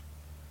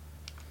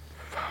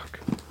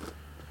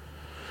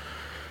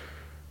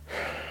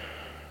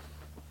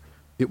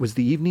It was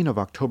the evening of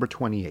October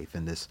 28th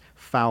in this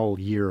foul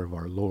year of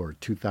our Lord,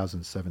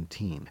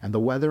 2017, and the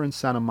weather in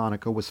Santa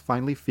Monica was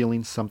finally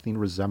feeling something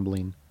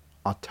resembling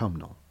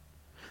autumnal.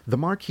 The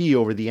marquee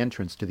over the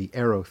entrance to the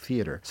Aero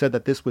Theater said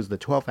that this was the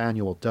 12th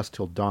annual Dusk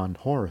Till Dawn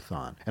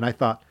Horrorthon, and I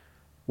thought,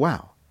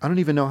 wow, I don't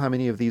even know how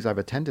many of these I've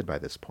attended by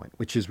this point,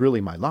 which is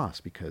really my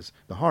loss because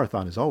the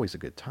Horrorthon is always a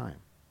good time.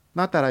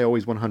 Not that I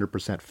always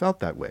 100% felt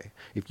that way.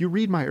 If you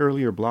read my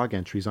earlier blog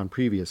entries on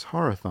previous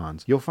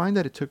Horrorthons, you'll find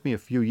that it took me a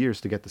few years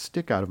to get the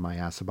stick out of my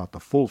ass about the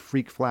full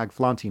freak flag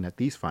flaunting at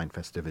these fine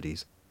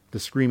festivities. The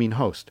screaming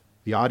host,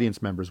 the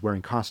audience members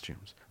wearing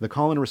costumes, the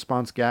call and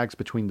response gags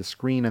between the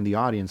screen and the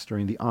audience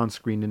during the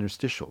on-screen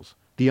interstitials,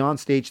 the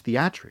on-stage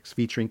theatrics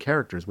featuring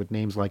characters with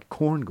names like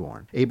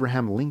Corngorn,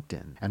 Abraham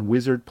Lincoln, and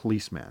Wizard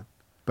Policeman.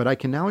 But I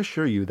can now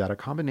assure you that a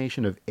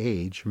combination of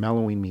age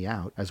mellowing me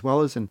out, as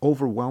well as an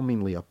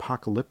overwhelmingly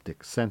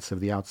apocalyptic sense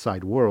of the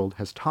outside world,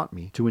 has taught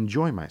me to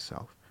enjoy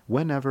myself,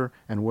 whenever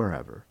and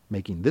wherever,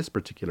 making this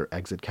particular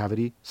exit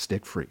cavity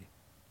stick-free.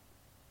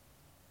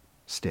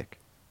 Stick.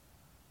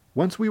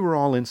 Once we were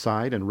all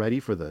inside and ready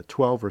for the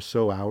 12 or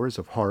so hours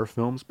of horror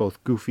films,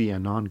 both goofy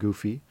and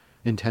non-goofy,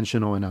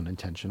 intentional and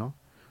unintentional,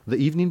 the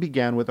evening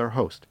began with our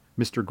host,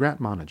 Mr. Grant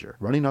Moninger,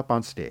 running up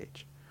on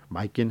stage,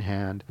 mic in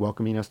hand,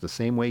 welcoming us the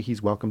same way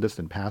he's welcomed us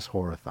in past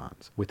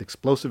horrorthons, with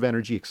explosive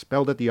energy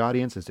expelled at the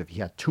audience as if he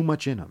had too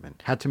much in him and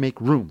had to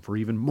make room for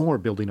even more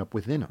building up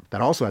within him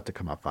that also had to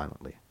come out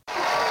violently.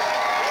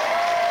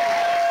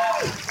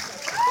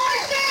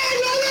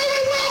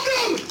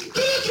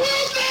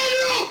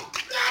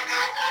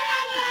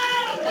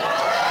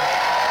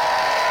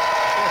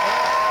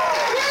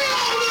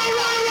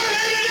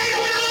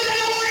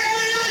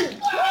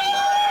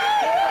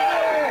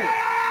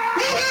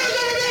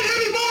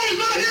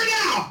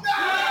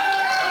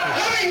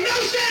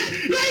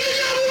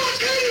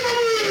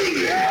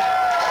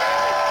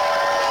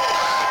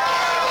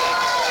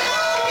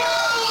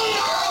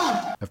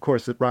 Of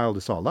course, it riled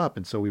us all up,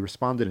 and so we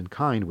responded in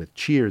kind with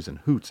cheers and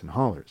hoots and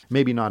hollers.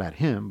 Maybe not at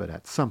him, but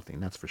at something,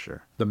 that's for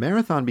sure. The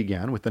marathon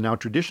began with the now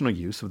traditional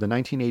use of the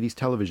 1980s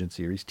television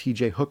series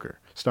T.J.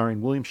 Hooker,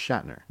 starring William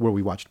Shatner, where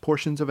we watched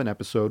portions of an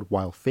episode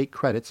while fake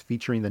credits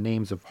featuring the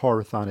names of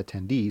Horrorthon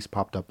attendees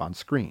popped up on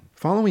screen.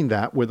 Following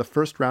that were the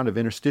first round of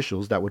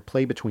interstitials that would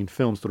play between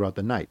films throughout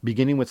the night,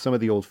 beginning with some of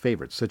the old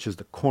favorites, such as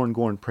the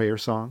Corngorn Prayer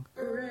Song,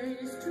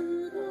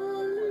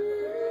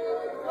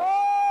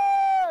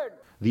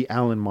 the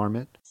Alan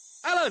Marmot,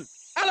 Alan!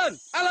 Alan!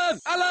 Alan!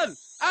 Alan!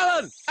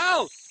 Alan!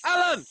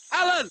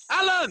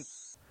 Alan!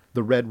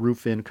 the Red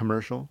Roof Inn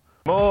commercial,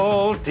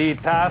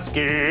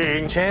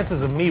 multitasking.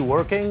 Chances of me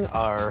working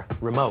are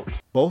remote.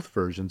 both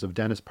versions of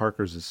Dennis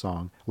Parker's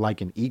song Like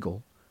an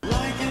Eagle,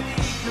 Like an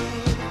eagle,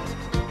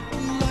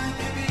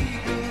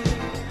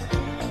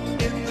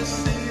 in the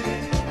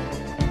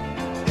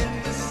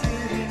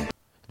city,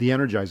 the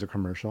Energizer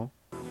commercial,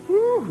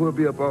 Whew, we'll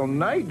be up all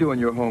night doing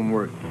your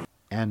homework.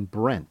 and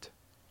Brent,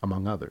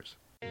 among others.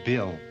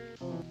 Bill.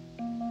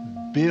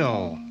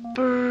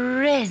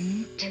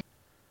 Brent.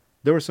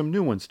 There were some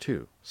new ones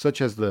too,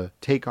 such as the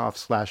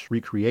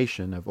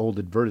takeoff/recreation of old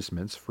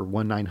advertisements for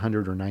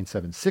 1-900 or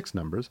 976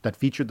 numbers that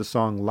featured the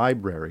song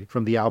Library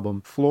from the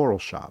album Floral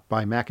Shop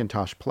by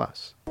Macintosh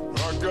Plus.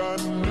 I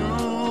got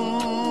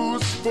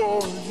news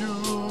for you.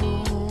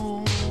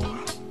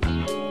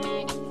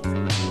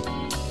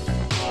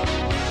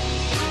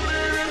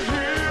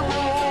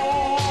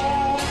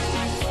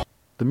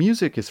 The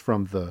music is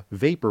from the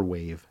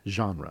vaporwave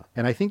genre,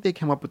 and I think they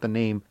came up with the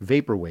name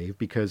vaporwave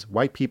because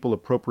white people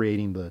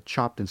appropriating the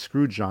chopped and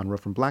screwed genre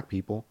from black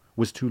people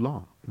was too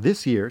long.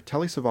 This year,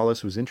 Telly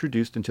Savalas was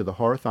introduced into the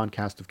Horrorthon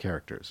cast of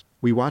characters.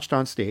 We watched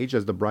on stage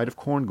as the Bride of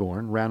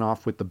Corngorn ran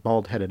off with the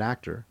bald-headed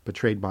actor,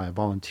 portrayed by a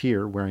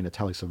volunteer wearing a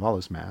Telly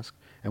Savalas mask,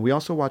 and we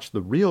also watched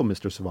the real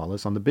Mr.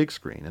 Savalas on the big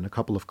screen in a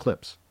couple of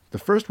clips. The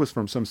first was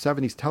from some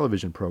 70s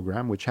television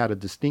program which had a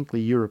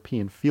distinctly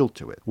European feel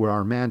to it, where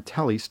our man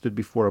Telly stood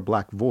before a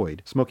black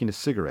void, smoking a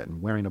cigarette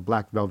and wearing a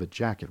black velvet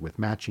jacket with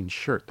matching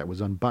shirt that was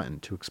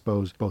unbuttoned to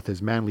expose both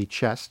his manly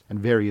chest and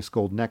various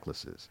gold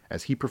necklaces,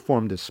 as he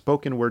performed a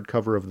spoken word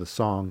cover of the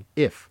song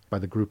If by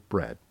the group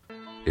Bread.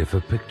 If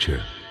a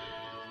picture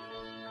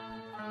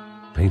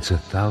paints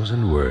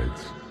 1,000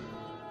 words,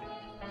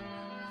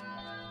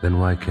 then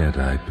why can't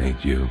I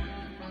paint you?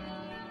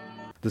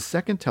 The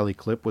second Telly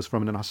clip was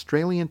from an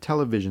Australian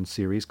television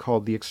series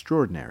called The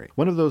Extraordinary,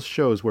 one of those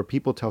shows where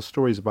people tell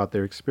stories about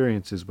their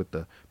experiences with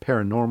the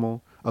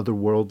paranormal,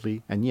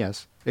 otherworldly, and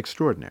yes,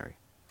 extraordinary.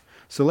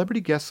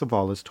 Celebrity guest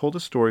Savalas told a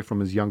story from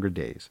his younger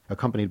days,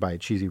 accompanied by a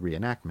cheesy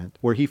reenactment,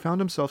 where he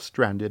found himself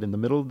stranded in the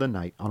middle of the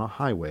night on a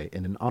highway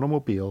in an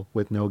automobile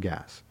with no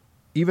gas.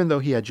 Even though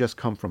he had just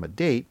come from a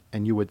date,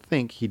 and you would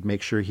think he'd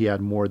make sure he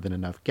had more than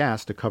enough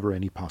gas to cover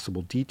any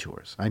possible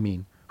detours. I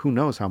mean, who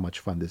knows how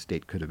much fun this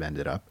date could have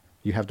ended up?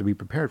 You have to be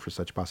prepared for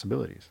such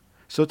possibilities.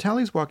 So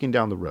Tally's walking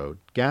down the road,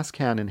 gas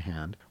can in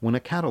hand, when a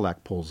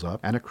Cadillac pulls up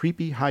and a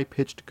creepy,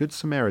 high-pitched Good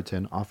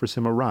Samaritan offers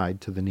him a ride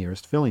to the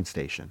nearest filling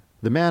station.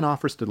 The man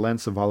offers to lend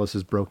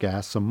Savalas' broke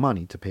ass some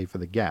money to pay for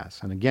the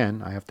gas, and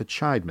again, I have to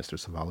chide Mr.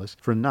 Savalas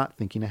for not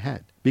thinking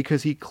ahead,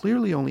 because he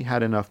clearly only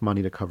had enough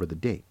money to cover the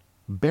date.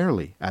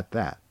 Barely at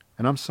that.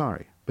 And I'm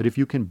sorry, but if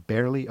you can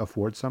barely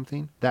afford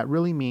something, that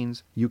really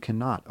means you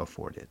cannot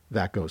afford it.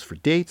 That goes for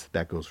dates,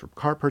 that goes for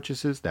car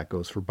purchases, that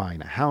goes for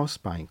buying a house,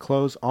 buying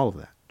clothes, all of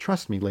that.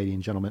 Trust me, ladies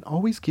and gentlemen,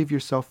 always give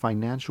yourself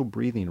financial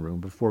breathing room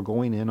before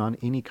going in on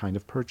any kind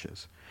of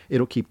purchase.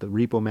 It'll keep the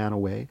repo man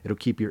away, it'll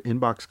keep your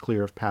inbox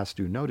clear of past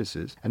due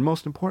notices, and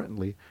most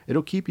importantly,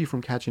 it'll keep you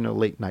from catching a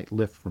late night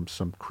lift from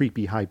some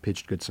creepy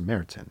high-pitched Good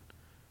Samaritan.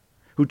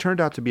 Who turned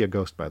out to be a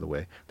ghost, by the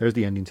way. There's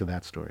the ending to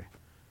that story.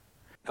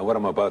 Now, what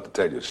I'm about to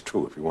tell you is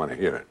true if you want to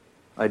hear it.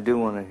 I do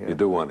want to hear You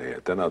do want to hear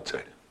it, then I'll tell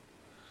you.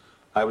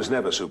 I was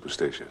never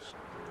superstitious.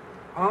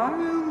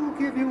 I'll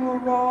give you a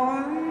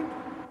ride.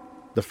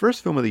 The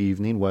first film of the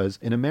evening was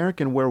An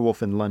American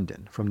Werewolf in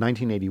London from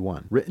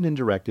 1981, written and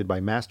directed by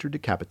master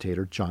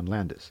decapitator John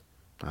Landis.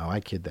 Oh, I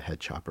kid the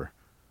head chopper.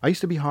 I used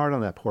to be hard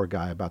on that poor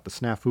guy about the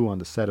snafu on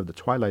the set of the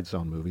Twilight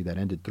Zone movie that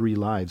ended 3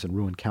 lives and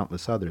ruined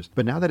countless others,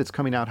 but now that it's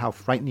coming out how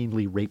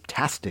frighteningly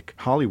rape-tastic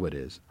Hollywood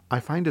is,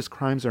 I find his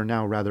crimes are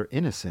now rather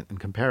innocent in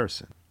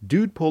comparison.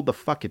 Dude pulled the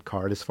fuck it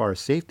card as far as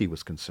safety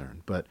was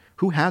concerned, but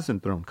who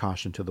hasn't thrown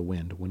caution to the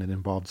wind when it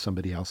involved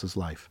somebody else's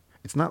life?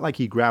 It's not like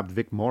he grabbed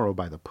Vic Morrow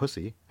by the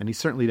pussy, and he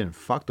certainly didn't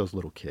fuck those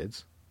little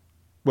kids.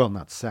 Well,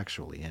 not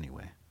sexually,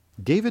 anyway.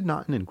 David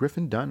Naughton and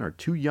Griffin Dunne are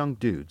 2 young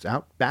dudes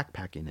out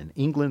backpacking in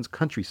England's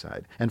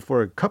countryside, and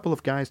for a couple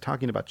of guys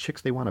talking about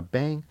chicks they want to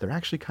bang, they're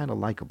actually kind of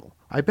likable.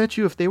 I bet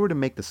you if they were to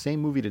make the same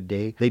movie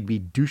today, they'd be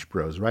douche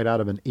bros right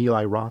out of an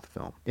Eli Roth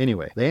film.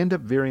 Anyway, they end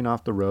up veering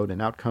off the road,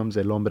 and out comes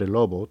El Hombre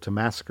Lobo to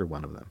massacre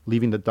one of them,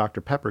 leaving the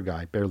Dr. Pepper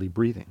guy barely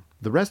breathing.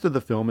 The rest of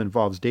the film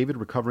involves David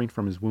recovering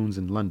from his wounds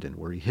in London,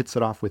 where he hits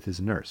it off with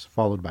his nurse,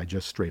 followed by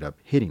just straight up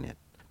hitting it.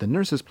 The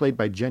nurse is played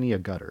by Jenny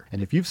Agutter,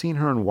 and if you've seen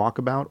her in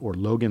Walkabout or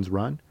Logan's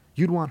Run,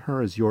 you'd want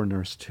her as your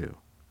nurse too.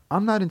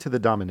 I'm not into the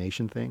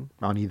domination thing,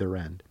 on either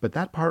end, but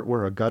that part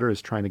where Agutter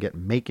is trying to get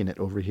Making It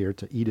over here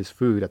to eat his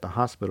food at the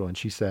hospital and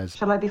she says,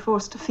 "Shall I be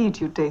forced to feed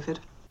you, David?"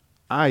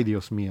 Ay,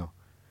 Dios mío.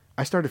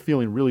 I started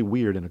feeling really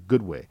weird in a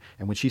good way,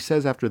 and when she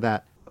says after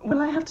that, "Will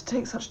I have to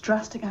take such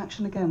drastic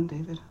action again,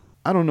 David?"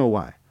 I don't know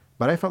why,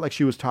 but I felt like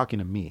she was talking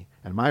to me,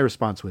 and my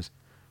response was,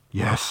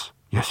 Yes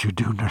you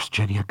do, Nurse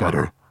Jenny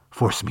Agutter.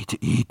 Force me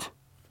to eat.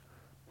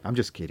 I'm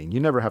just kidding.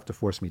 You never have to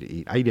force me to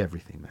eat. I eat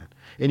everything, man.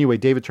 Anyway,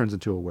 David turns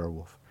into a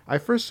werewolf. I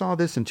first saw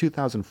this in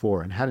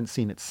 2004 and hadn't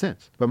seen it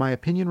since, but my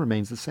opinion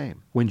remains the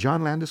same. When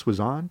John Landis was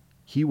on,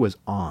 he was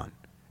on.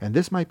 And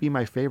this might be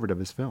my favorite of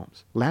his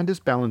films. Landis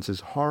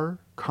balances horror,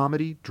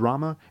 comedy,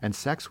 drama, and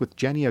sex with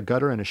Jenny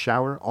Agutter in a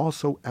shower all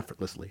so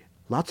effortlessly.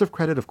 Lots of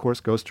credit, of course,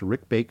 goes to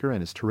Rick Baker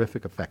and his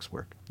terrific effects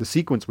work. The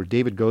sequence where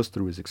David goes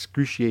through his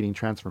excruciating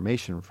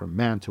transformation from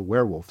man to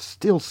werewolf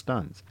still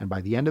stuns, and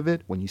by the end of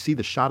it, when you see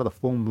the shot of the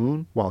full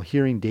moon while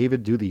hearing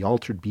David do the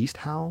altered beast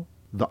howl,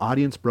 the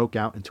audience broke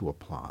out into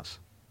applause.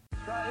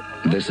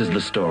 This is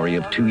the story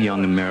of 2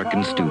 young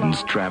American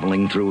students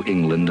traveling through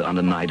England on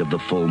the night of the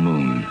full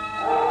moon.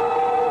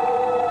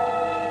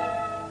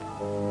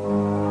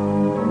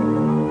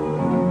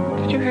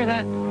 Did you hear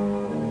that?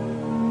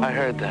 I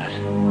heard that.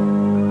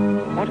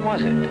 What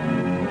was it?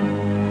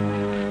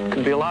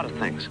 Could be a lot of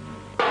things.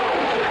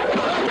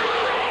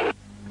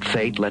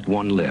 Fate let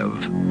one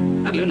live.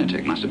 That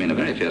lunatic must have been a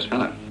very fierce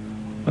fellow.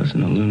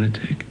 Wasn't a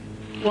lunatic.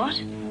 What?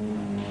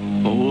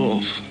 A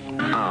wolf.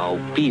 Oh,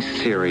 be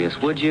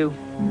serious, would you?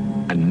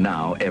 And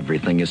now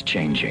everything is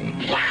changing.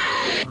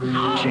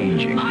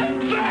 Changing.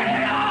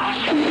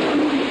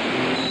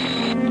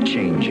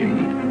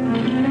 Changing.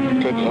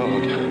 Good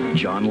Lord.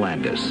 John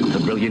Landis, the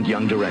brilliant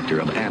young director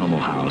of Animal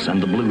House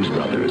and the Blues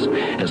Brothers,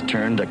 has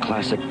turned a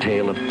classic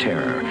tale of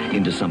terror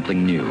into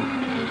something new.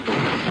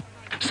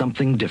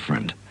 Something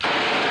different.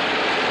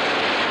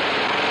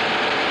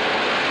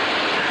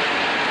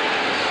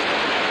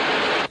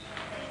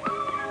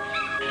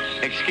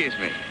 Excuse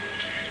me.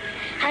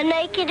 A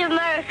naked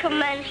American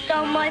man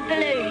stole my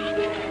balloon.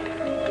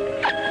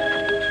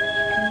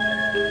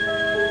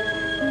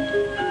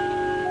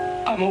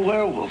 I'm a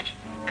werewolf.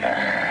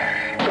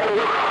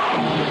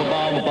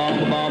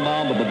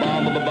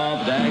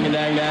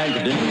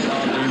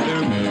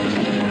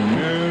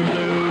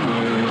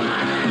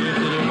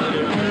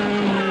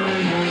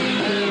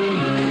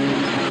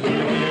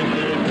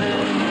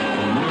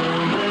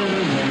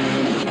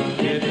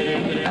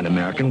 An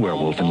American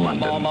Werewolf in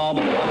London.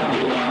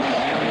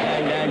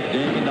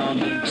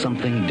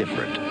 Something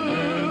different.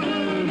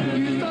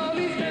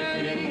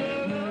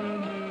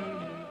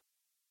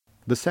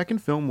 The second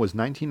film was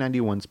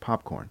 1991's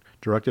Popcorn,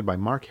 directed by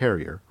Mark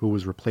Harrier, who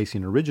was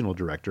replacing original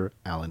director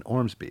Alan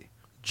Ormsby.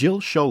 Jill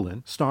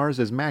Sholin stars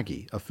as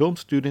Maggie, a film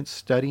student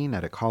studying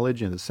at a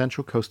college in the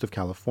central coast of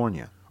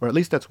California. Or at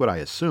least that's what I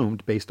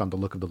assumed based on the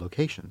look of the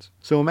locations.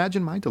 So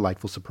imagine my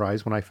delightful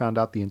surprise when I found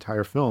out the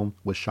entire film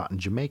was shot in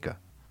Jamaica.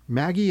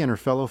 Maggie and her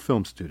fellow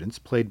film students,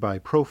 played by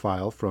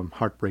Profile from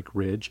Heartbreak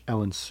Ridge,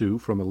 Ellen Sue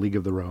from A League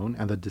of Their Own,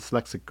 and the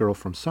dyslexic girl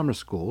from summer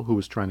school who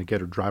was trying to get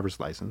her driver's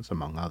license,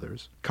 among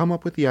others, come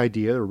up with the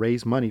idea to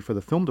raise money for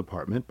the film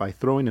department by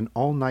throwing an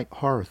all-night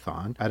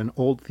horror-thon at an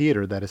old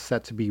theater that is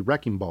set to be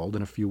wrecking balled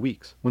in a few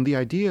weeks. When the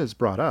idea is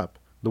brought up,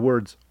 the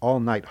words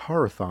all-night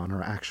horror-thon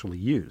are actually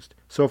used,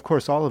 so of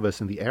course all of us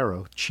in the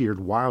Arrow cheered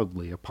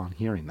wildly upon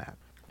hearing that.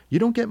 You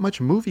don't get much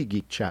movie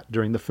geek chat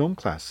during the film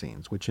class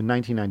scenes, which in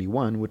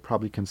 1991 would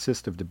probably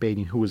consist of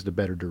debating who was the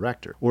better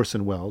director,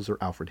 Orson Welles or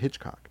Alfred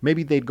Hitchcock.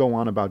 Maybe they'd go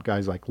on about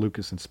guys like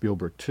Lucas and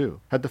Spielberg too.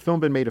 Had the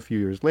film been made a few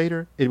years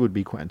later, it would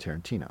be Quentin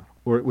Tarantino.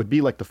 Or it would be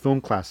like the film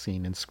class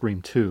scene in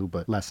Scream 2,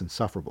 but less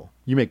insufferable.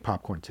 You make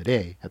popcorn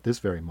today, at this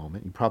very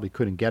moment, you probably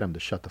couldn't get him to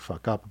shut the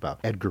fuck up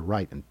about Edgar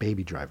Wright and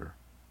Baby Driver.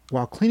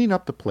 While cleaning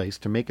up the place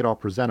to make it all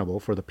presentable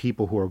for the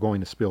people who are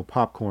going to spill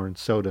popcorn,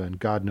 soda, and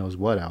God knows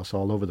what else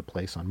all over the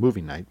place on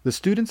movie night, the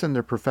students and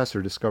their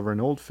professor discover an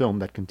old film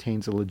that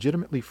contains a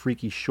legitimately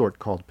freaky short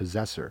called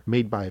Possessor,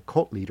 made by a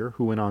cult leader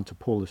who went on to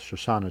pull a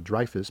Shoshana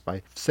Dreyfus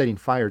by setting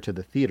fire to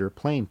the theater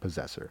playing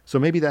Possessor. So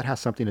maybe that has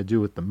something to do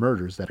with the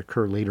murders that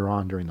occur later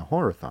on during the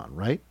horror-thon,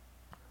 right?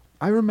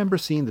 I remember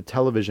seeing the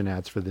television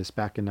ads for this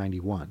back in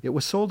 '91. It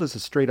was sold as a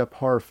straight-up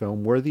horror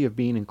film worthy of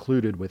being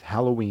included with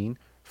Halloween,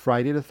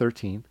 Friday the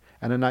 13th,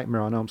 and A Nightmare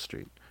on Elm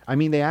Street. I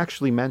mean, they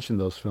actually mentioned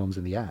those films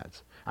in the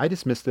ads. I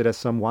dismissed it as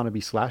some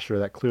wannabe slasher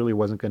that clearly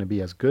wasn't going to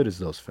be as good as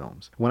those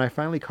films. When I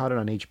finally caught it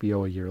on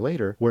HBO a year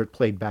later, where it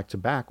played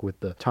back-to-back with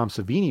the Tom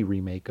Savini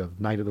remake of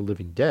Night of the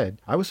Living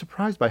Dead, I was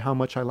surprised by how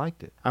much I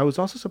liked it. I was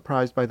also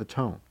surprised by the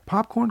tone.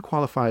 Popcorn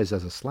qualifies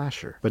as a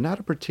slasher, but not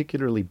a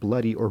particularly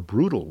bloody or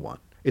brutal one.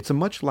 It's a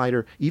much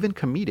lighter, even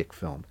comedic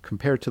film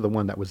compared to the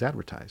one that was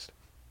advertised.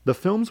 The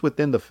films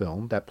within the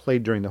film that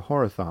played during the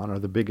horror-thon are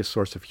the biggest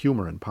source of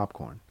humor in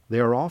popcorn.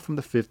 They are all from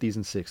the 50s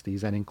and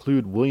 60s and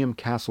include William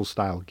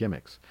Castle-style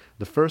gimmicks.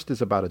 The first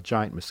is about a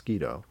giant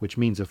mosquito, which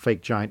means a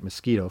fake giant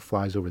mosquito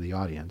flies over the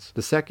audience.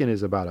 The second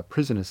is about a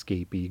prison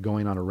escapee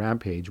going on a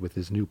rampage with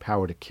his new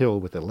power to kill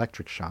with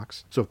electric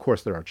shocks. So of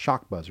course there are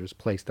shock buzzers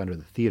placed under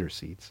the theater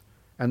seats.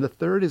 And the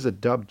third is a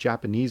dubbed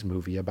Japanese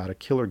movie about a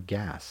killer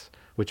gas,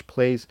 which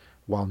plays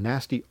while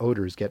nasty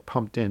odors get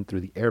pumped in through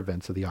the air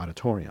vents of the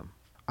auditorium.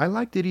 I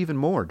liked it even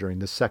more during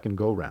this second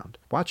go-round.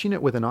 Watching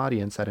it with an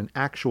audience at an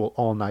actual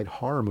all-night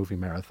horror movie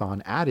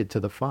marathon added to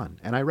the fun,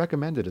 and I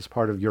recommend it as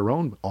part of your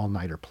own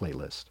all-nighter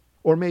playlist.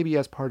 Or maybe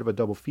as part of a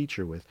double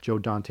feature with Joe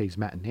Dante's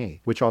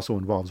Matinee, which also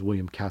involves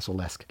William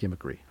Castle-esque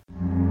gimmickry.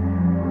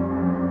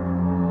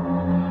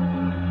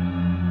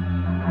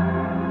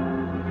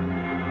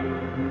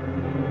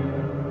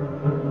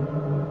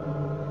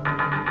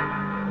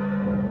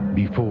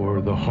 Before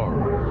the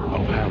horror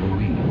of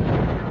Halloween.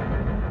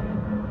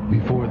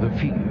 Before the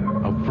fear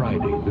of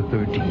Friday the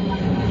 13th.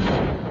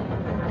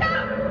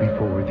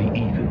 Before the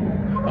evil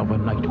of A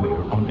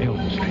Nightmare on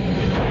Elm Street.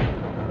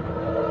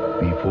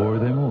 Before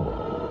them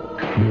all,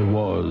 there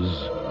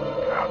was...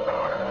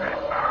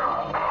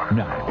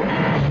 Now,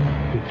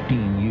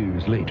 15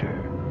 years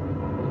later,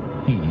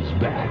 he's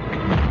back.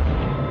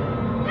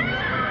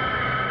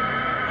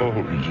 Oh,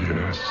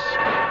 yes.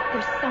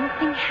 There's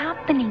something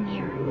happening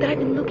here that I've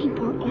been looking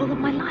for all of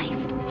my life.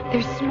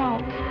 There's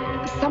smoke.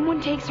 Someone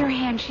takes her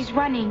hand. She's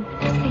running.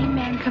 The same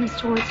man comes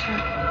towards her.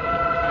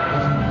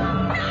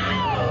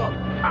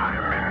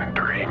 I'm in a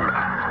dream.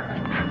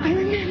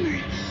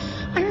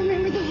 I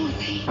remember the whole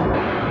thing.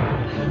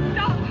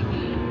 Stop!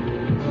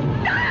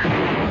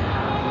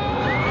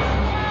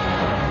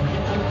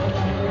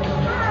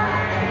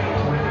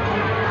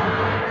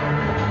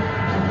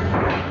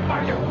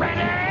 Are you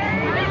ready?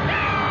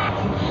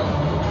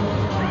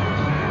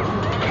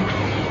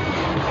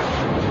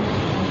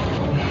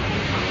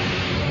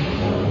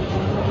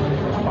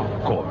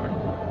 Popcorn.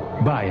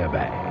 Buy a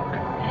bag.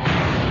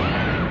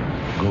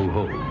 Go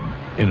home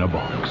in a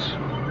box.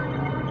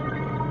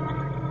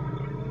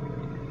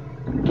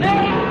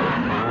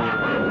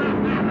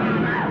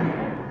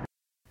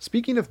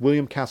 Speaking of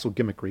William Castle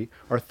gimmickry,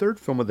 our third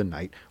film of the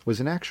night was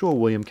an actual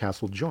William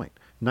Castle joint,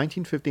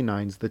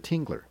 1959's The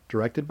Tingler,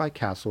 directed by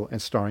Castle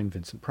and starring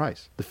Vincent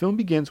Price. The film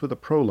begins with a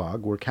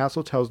prologue where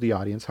Castle tells the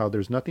audience how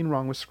there's nothing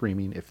wrong with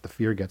screaming if the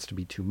fear gets to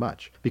be too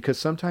much, because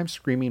sometimes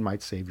screaming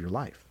might save your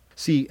life.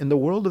 See, in the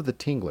world of The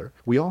Tingler,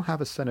 we all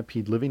have a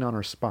centipede living on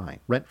our spine,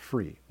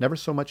 rent-free, never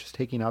so much as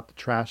taking out the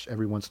trash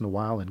every once in a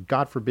while, and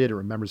God forbid it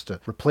remembers to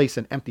replace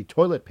an empty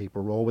toilet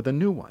paper roll with a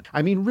new one.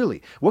 I mean,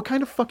 really, what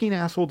kind of fucking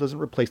asshole doesn't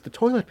replace the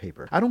toilet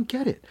paper? I don't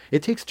get it.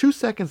 It takes 2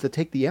 seconds to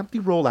take the empty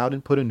roll out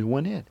and put a new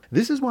one in.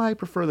 This is why I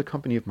prefer the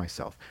company of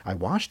myself. I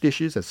wash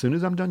dishes as soon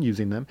as I'm done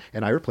using them,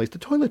 and I replace the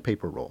toilet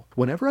paper roll.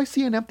 Whenever I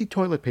see an empty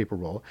toilet paper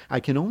roll, I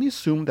can only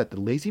assume that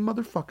the lazy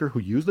motherfucker who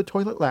used the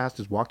toilet last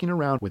is walking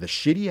around with a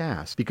shitty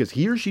ass because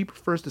he or she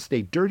prefers to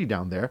stay dirty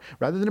down there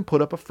rather than put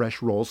up a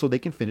fresh roll so they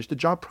can finish the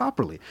job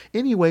properly.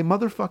 Anyway,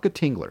 motherfucker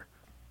Tingler.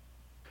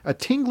 A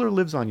tingler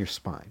lives on your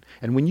spine,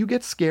 and when you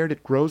get scared,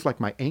 it grows like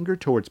my anger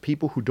towards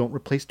people who don't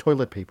replace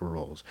toilet paper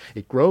rolls.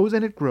 It grows,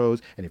 and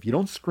if you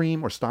don't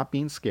scream or stop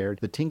being scared,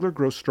 the tingler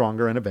grows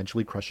stronger and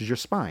eventually crushes your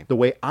spine, the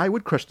way I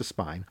would crush the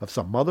spine of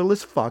some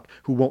motherless fuck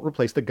who won't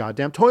replace the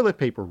goddamn toilet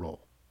paper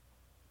roll.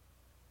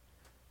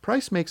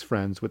 Price makes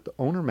friends with the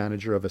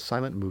owner-manager of a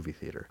silent movie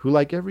theater, who,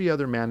 like every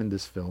other man in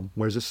this film,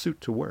 wears a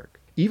suit to work.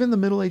 Even the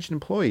middle-aged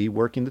employee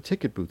working the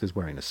ticket booth is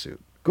wearing a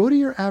suit. Go to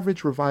your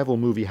average revival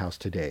movie house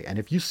today, and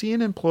if you see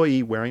an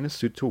employee wearing a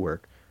suit to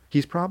work,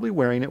 he's probably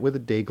wearing it with a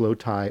day-glow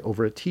tie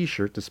over a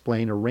t-shirt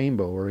displaying a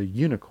rainbow or a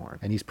unicorn,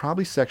 and he's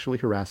probably sexually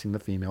harassing the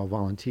female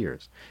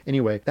volunteers.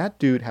 Anyway, that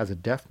dude has a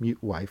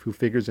deaf-mute wife who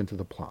figures into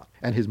the plot,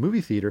 and his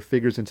movie theater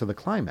figures into the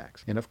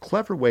climax, in a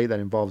clever way that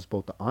involves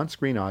both the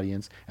on-screen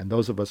audience and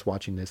those of us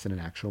watching this in an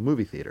actual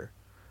movie theater.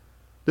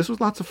 This was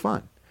lots of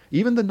fun.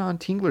 Even the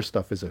non-tingler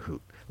stuff is a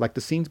hoot, like the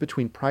scenes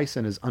between Price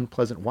and his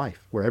unpleasant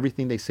wife, where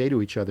everything they say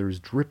to each other is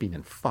dripping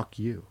in fuck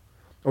you.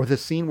 Or the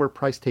scene where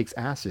Price takes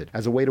acid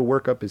as a way to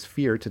work up his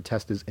fear to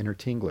test his inner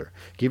tingler,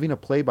 giving a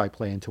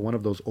play-by-play into one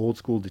of those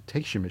old-school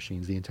dictation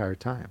machines the entire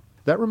time.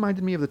 That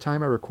reminded me of the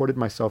time I recorded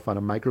myself on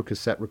a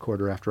micro-cassette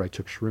recorder after I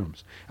took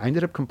shrooms. I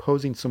ended up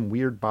composing some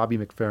weird Bobby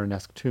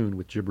McFerrin-esque tune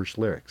with gibberish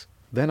lyrics.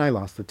 Then I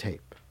lost the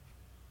tape.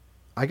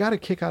 I got a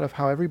kick out of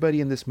how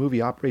everybody in this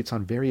movie operates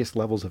on various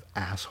levels of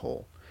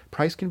asshole.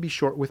 Price can be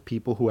short with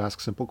people who ask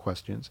simple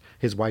questions,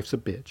 his wife's a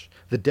bitch,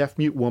 the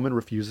deaf-mute woman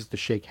refuses to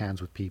shake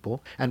hands with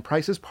people, and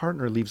Price's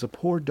partner leaves a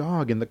poor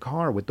dog in the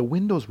car with the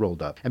windows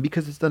rolled up, and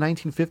because it's the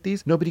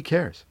 1950s, nobody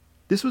cares.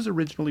 This was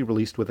originally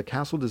released with a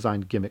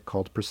castle-designed gimmick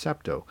called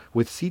Percepto,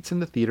 with seats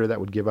in the theater that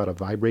would give out a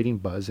vibrating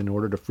buzz in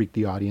order to freak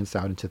the audience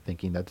out into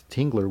thinking that the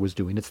tingler was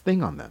doing its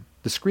thing on them.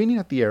 The screening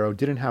at the Arrow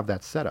didn't have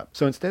that setup,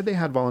 so instead they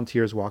had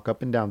volunteers walk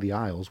up and down the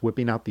aisles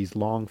whipping out these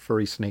long,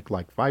 furry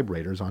snake-like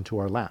vibrators onto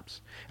our laps.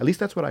 At least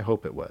that's what I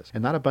hope it was,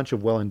 and not a bunch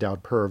of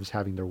well-endowed pervs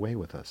having their way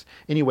with us.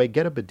 Anyway,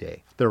 get a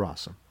bidet. They're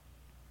awesome.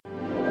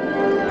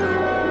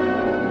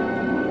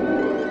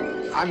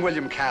 I'm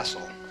William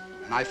Castle,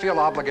 and I feel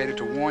obligated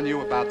to warn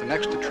you about the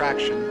next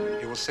attraction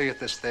you will see at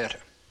this theater.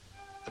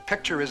 The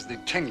picture is The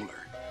Tingler,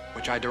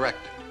 which I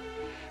directed,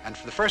 and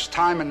for the first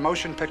time in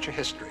motion picture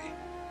history,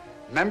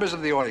 members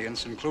of the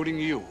audience, including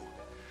you,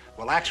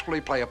 will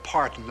actually play a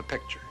part in the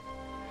picture.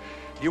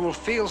 You will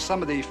feel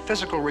some of the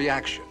physical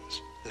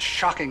reactions, the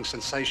shocking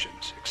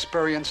sensations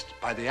experienced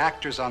by the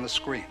actors on the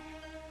screen.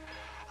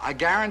 I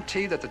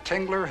guarantee that The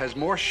Tingler has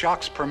more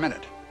shocks per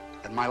minute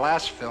than my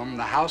last film,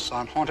 The House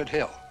on Haunted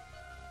Hill.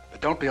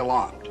 But don't be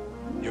alarmed.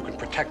 You can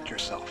protect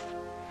yourself.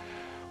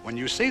 When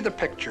you see the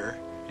picture,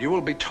 you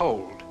will be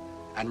told,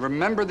 and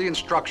remember the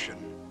instruction,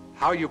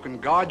 how you can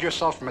guard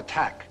yourself from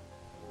attack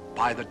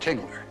by The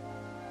Tingler.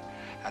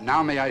 And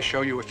now may I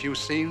show you a few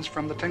scenes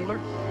from The Tingler?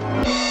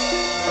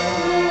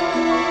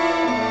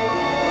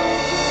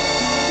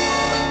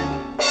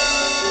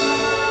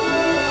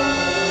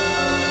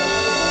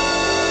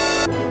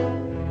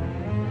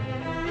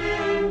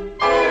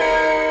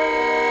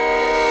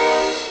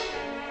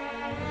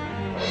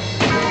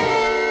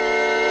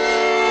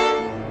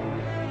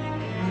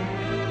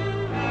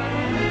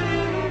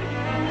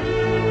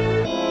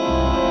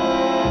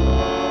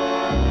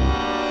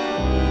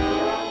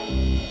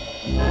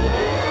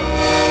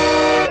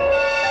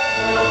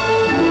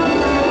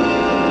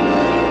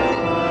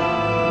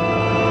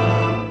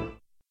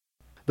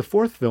 The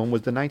fourth film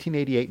was the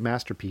 1988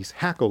 masterpiece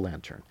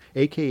Hack-O-Lantern,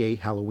 aka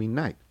Halloween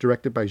Night,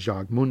 directed by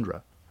Jacques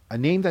Mundra, a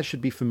name that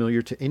should be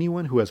familiar to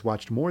anyone who has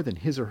watched more than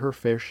his or her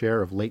fair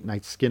share of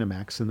late-night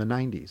Skinamax in the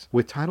 90s.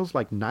 With titles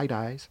like Night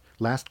Eyes,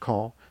 Last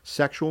Call,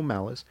 Sexual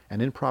Malice,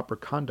 and Improper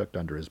Conduct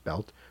under his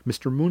belt,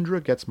 Mr.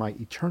 Mundra gets my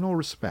eternal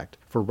respect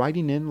for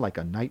riding in like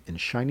a knight in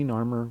shining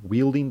armor,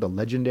 wielding the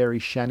legendary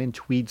Shannon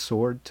Tweed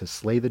sword to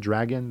slay the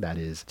dragon that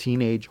is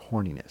teenage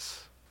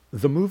horniness.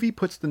 The movie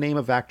puts the name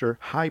of actor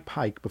Hy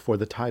Pyke before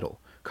the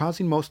title,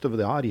 causing most of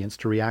the audience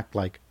to react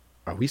like,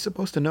 are we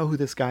supposed to know who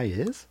this guy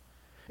is?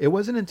 It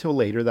wasn't until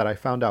later that I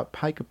found out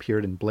Pyke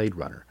appeared in Blade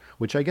Runner,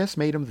 which I guess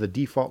made him the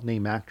default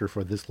name actor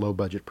for this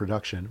low-budget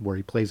production, where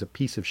he plays a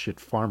piece-of-shit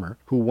farmer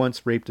who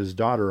once raped his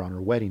daughter on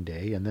her wedding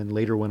day and then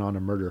later went on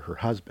to murder her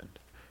husband.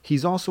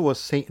 He's also a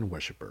Satan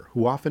worshipper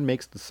who often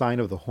makes the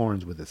sign of the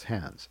horns with his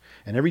hands,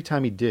 and every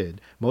time he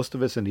did, most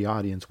of us in the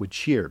audience would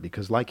cheer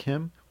because, like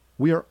him,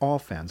 we are all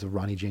fans of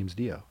Ronnie James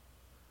Dio.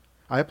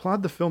 I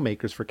applaud the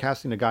filmmakers for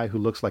casting a guy who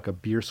looks like a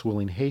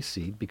beer-swilling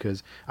hayseed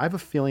because I have a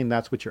feeling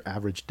that's what your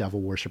average devil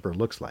worshipper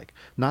looks like,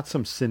 not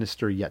some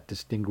sinister yet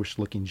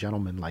distinguished-looking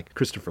gentleman like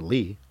Christopher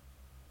Lee.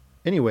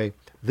 Anyway,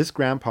 this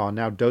grandpa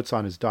now dotes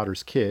on his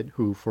daughter's kid,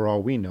 who, for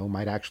all we know,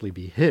 might actually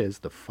be his,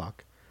 the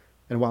fuck.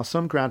 And while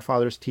some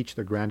grandfathers teach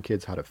their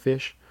grandkids how to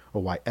fish,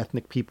 or why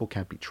ethnic people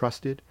can't be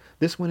trusted,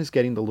 this one is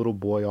getting the little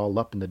boy all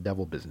up in the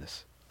devil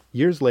business.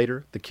 Years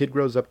later, the kid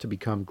grows up to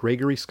become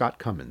Gregory Scott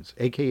Cummins,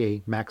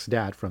 a.k.a. Mac's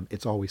dad from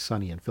It's Always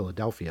Sunny in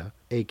Philadelphia,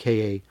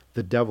 a.k.a.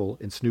 the devil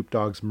in Snoop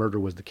Dogg's Murder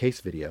Was the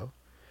Case video,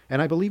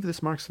 and I believe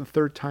this marks the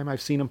third time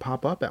I've seen him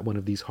pop up at one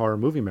of these horror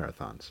movie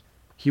marathons.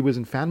 He was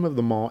in Phantom of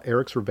the Mall,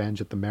 Eric's Revenge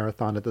at the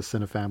Marathon at the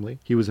Cinefamily.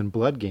 He was in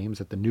Blood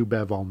Games at the New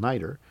Bev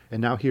All-Nighter. And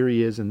now here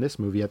he is in this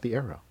movie at the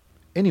Arrow.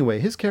 Anyway,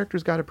 his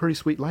character's got a pretty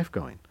sweet life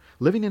going.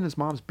 Living in his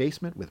mom's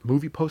basement with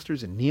movie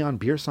posters and neon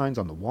beer signs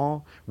on the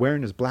wall,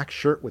 wearing his black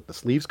shirt with the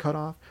sleeves cut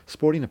off,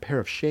 sporting a pair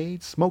of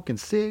shades, smoking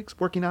cigs,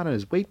 working out on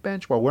his weight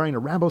bench while wearing a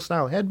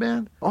Rambo-style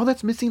headband. All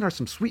that's missing are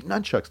some sweet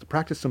nunchucks to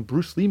practice some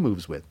Bruce Lee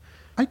moves with.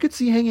 I could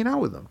see hanging out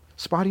with him,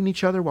 spotting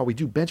each other while we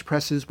do bench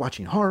presses,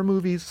 watching horror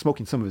movies,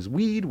 smoking some of his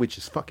weed, which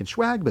is fucking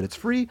swag, but it's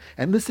free,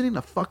 and listening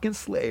to fucking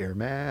Slayer,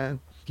 man.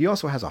 He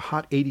also has a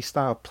hot 80s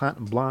style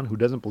platinum blonde who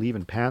doesn't believe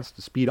in pants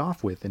to speed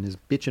off with in his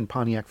bitchin'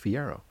 Pontiac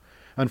Fiero.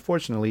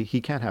 Unfortunately,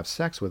 he can't have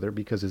sex with her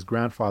because his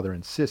grandfather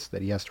insists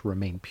that he has to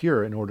remain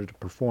pure in order to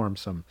perform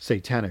some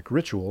satanic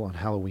ritual on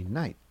Halloween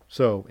night.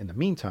 So, in the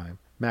meantime,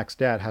 Mac's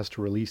dad has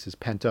to release his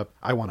pent-up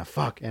I wanna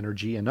fuck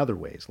energy in other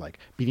ways, like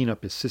beating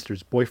up his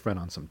sister's boyfriend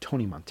on some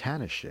Tony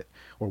Montana shit,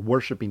 or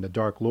worshipping the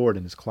Dark Lord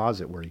in his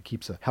closet where he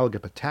keeps a Helga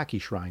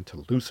Pataki shrine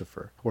to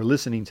Lucifer, or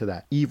listening to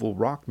that evil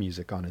rock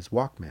music on his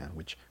Walkman,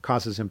 which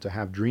causes him to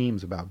have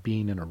dreams about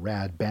being in a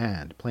rad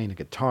band, playing a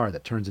guitar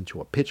that turns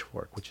into a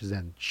pitchfork, which is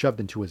then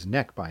shoved into his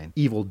neck by an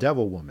evil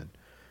devil woman,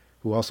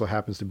 who also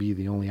happens to be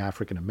the only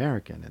African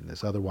American in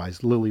this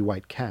otherwise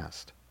lily-white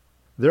cast.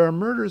 There are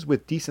murders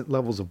with decent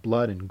levels of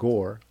blood and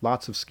gore,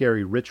 lots of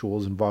scary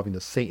rituals involving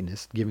the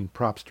Satanists giving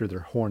props to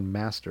their horned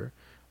master.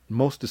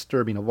 Most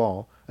disturbing of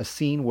all, a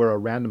scene where a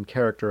random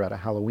character at a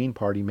Halloween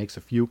party makes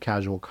a few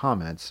casual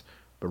comments,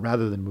 but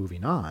rather than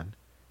moving on,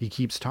 he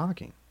keeps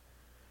talking.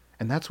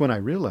 And that's when I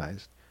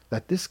realized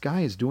that this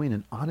guy is doing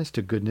an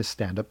honest-to-goodness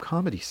stand-up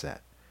comedy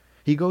set.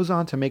 He goes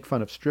on to make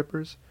fun of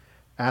strippers,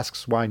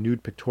 asks why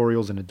nude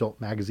pictorials in adult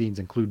magazines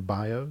include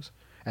bios,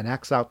 and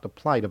acts out the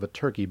plight of a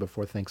turkey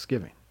before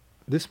Thanksgiving.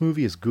 This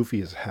movie is goofy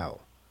as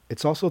hell.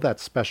 It's also that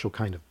special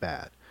kind of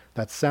bad,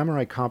 that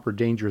Samurai Cop or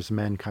Dangerous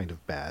Men kind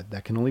of bad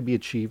that can only be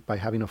achieved by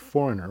having a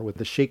foreigner with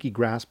the shaky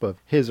grasp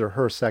of his or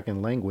her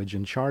second language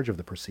in charge of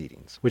the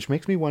proceedings, which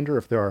makes me wonder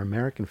if there are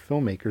American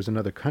filmmakers in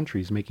other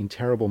countries making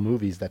terrible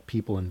movies that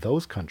people in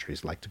those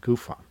countries like to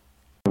goof on.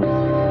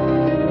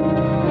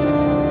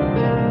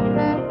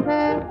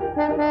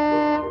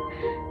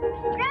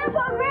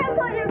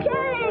 Grandpa, you're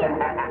kidding!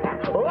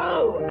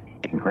 Whoa!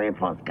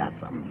 Grandpa's got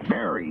something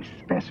very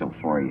special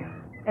for you.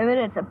 Maybe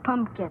it's a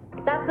pumpkin.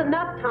 That's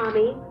enough,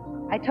 Tommy.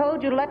 I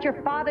told you to let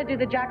your father do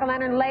the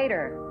jack-o'-lantern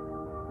later.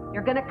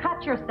 You're gonna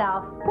cut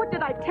yourself. What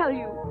did I tell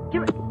you?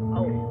 But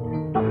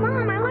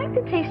Mom, I like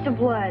the taste of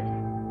blood.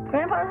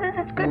 Grandpa says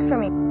it's good for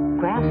me.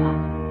 Grandpa?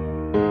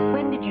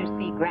 When did you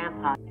see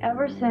Grandpa?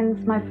 Ever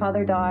since my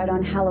father died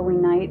on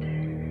Halloween night,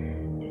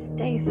 this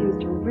day seems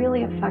to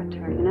really affect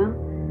her, you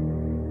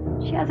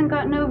know? She hasn't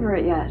gotten over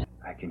it yet.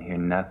 I can hear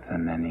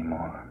nothing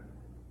anymore.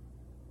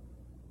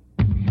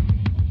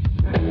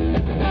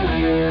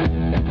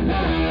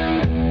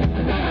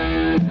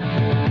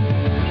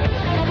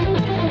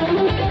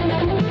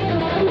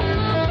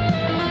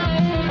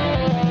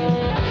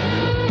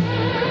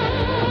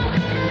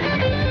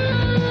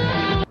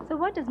 So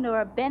what does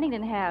Nora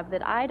Bennington have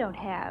that I don't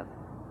have?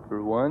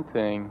 For one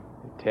thing,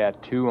 a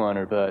tattoo on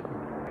her butt.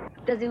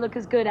 Does he look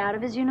as good out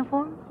of his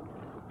uniform?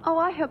 Oh,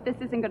 I hope this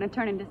isn't going to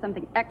turn into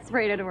something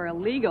X-rated or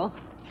illegal.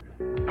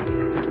 Why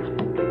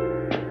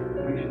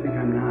do you think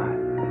I'm not?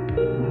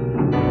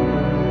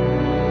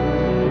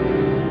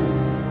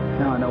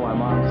 Now I know why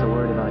Mom's so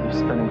worried about you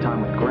spending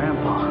time with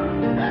Grandpa.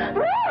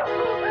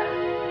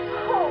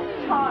 Oh,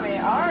 Tommy,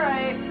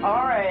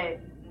 all right.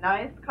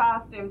 Nice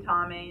costume,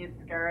 Tommy. You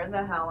scared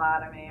the hell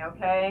out of me,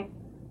 okay?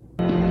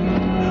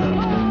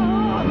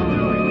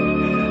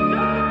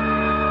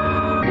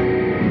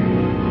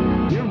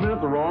 You ever been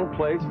at the wrong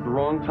place at the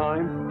wrong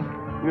time?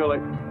 You know,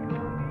 like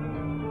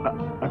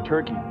a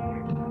turkey.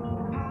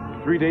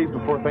 3 days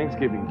before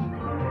Thanksgiving.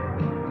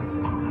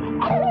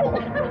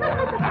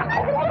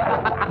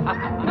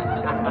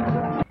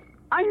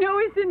 I know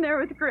he's in there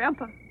with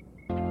Grandpa.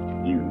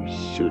 You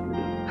shouldn't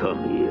have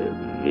come here,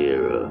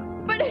 Vera.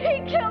 But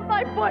he killed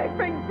my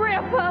boyfriend,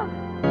 Grandpa!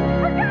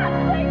 For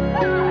God's sake,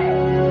 die!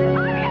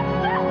 I'm your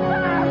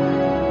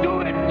sister! Do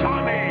it,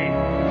 Tommy!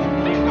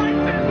 She's my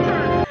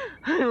sister!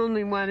 I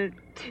only wanted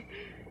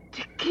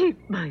to keep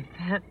my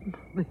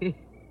family.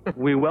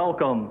 We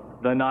welcome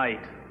the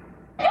night.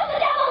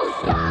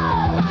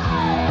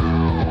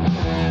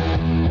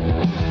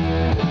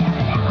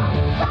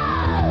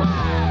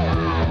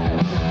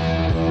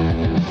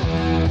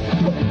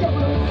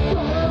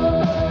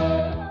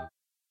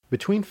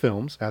 Between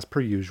films, as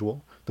per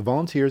usual, the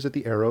volunteers at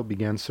the Arrow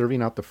began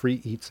serving out the free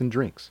eats and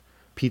drinks.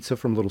 Pizza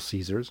from Little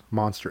Caesars,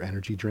 Monster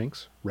Energy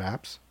drinks,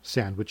 wraps,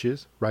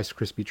 sandwiches, Rice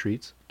Krispie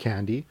treats,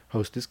 candy,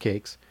 Hostess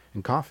cakes,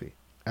 and coffee.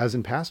 As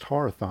in past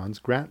horror-thons,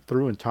 Grant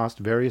threw and tossed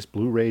various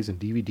Blu-rays and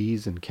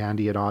DVDs and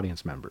candy at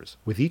audience members.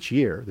 With each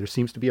year, there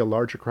seems to be a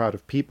larger crowd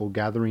of people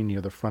gathering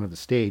near the front of the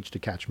stage to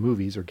catch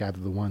movies or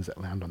gather the ones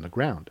that land on the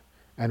ground.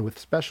 And with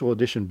special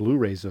edition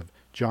Blu-rays of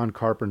John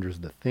Carpenter's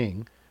The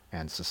Thing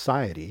and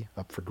Society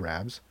up for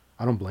grabs,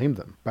 I don't blame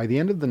them. By the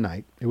end of the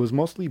night, it was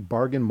mostly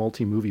bargain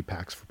multi-movie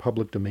packs for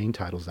public domain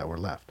titles that were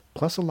left.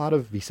 plus a lot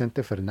of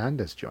Vicente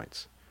Fernandez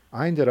joints.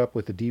 I ended up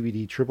with a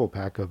DVD triple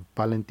pack of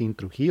Valentin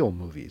Trujillo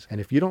movies,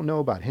 and if you don't know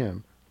about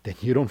him, then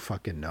you don't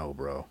fucking know,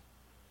 bro.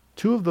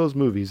 2 of those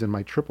movies in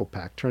my triple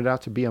pack turned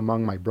out to be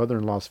among my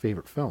brother-in-law's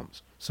favorite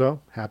films, so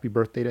happy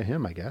birthday to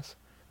him, I guess.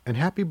 And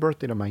happy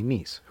birthday to my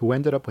niece, who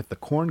ended up with the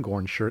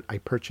Corngorn shirt I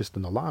purchased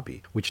in the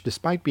lobby, which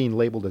despite being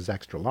labeled as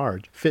extra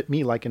large, fit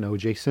me like an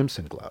O.J.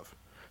 Simpson glove.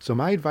 So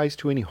my advice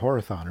to any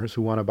horathoners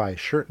who want to buy a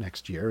shirt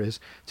next year is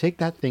take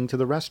that thing to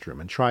the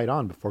restroom and try it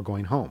on before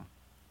going home.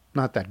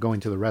 Not that going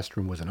to the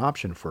restroom was an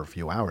option for a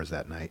few hours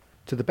that night.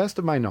 To the best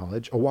of my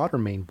knowledge, a water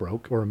main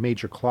broke or a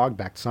major clog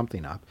backed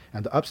something up,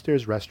 and the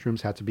upstairs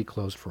restrooms had to be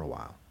closed for a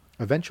while.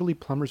 Eventually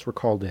plumbers were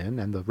called in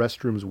and the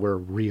restrooms were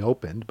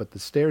reopened, but the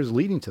stairs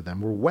leading to them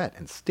were wet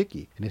and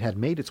sticky, and it had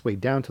made its way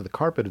down to the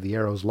carpet of the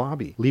Arrow's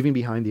lobby, leaving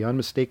behind the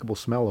unmistakable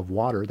smell of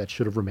water that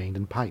should have remained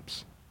in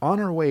pipes. On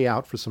our way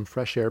out for some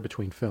fresh air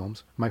between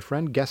films, my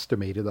friend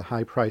guesstimated the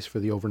high price for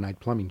the overnight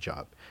plumbing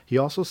job. He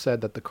also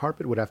said that the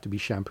carpet would have to be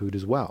shampooed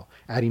as well,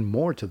 adding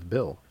more to the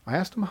bill. I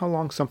asked him how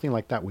long something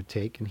like that would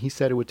take, and he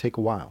said it would take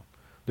a while.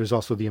 There's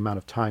also the amount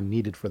of time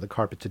needed for the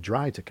carpet to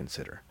dry to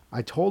consider.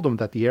 I told him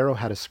that the Arrow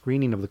had a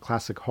screening of the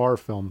classic horror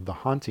film The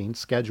Haunting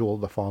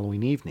scheduled the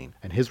following evening,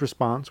 and his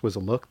response was a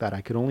look that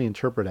I could only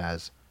interpret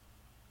as,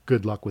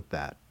 "Good luck with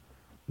that."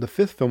 The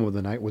 5th film of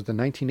the night was the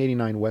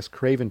 1989 Wes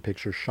Craven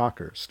picture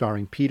Shocker,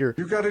 starring Peter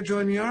You gotta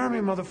join the army,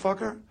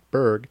 motherfucker.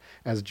 Berg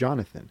as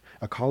Jonathan,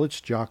 a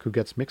college jock who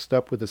gets mixed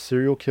up with a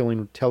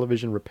serial-killing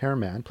television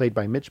repairman played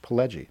by Mitch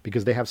Pileggi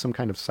because they have some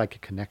kind of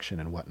psychic connection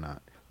and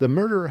whatnot. The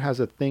murderer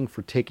has a thing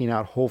for taking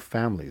out whole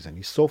families, and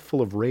he's so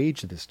full of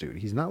rage, this dude.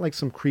 He's not like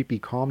some creepy,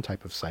 calm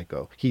type of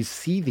psycho. He's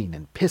seething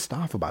and pissed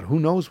off about who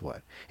knows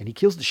what, and he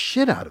kills the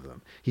shit out of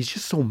them. He's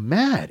just so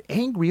mad,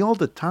 angry all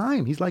the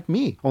time. He's like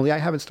me, only I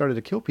haven't started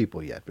to kill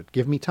people yet, but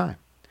give me time.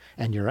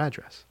 And your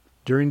address.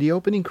 During the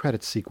opening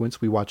credits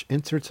sequence, we watch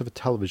inserts of a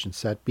television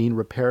set being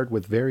repaired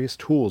with various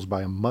tools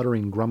by a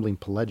muttering, grumbling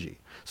Pileggi.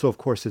 So of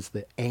course it's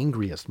the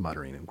angriest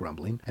muttering and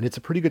grumbling, and it's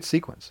a pretty good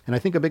sequence. And I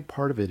think a big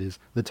part of it is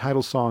the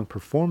title song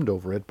performed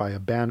over it by a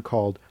band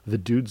called The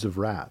Dudes of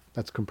Wrath.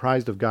 That's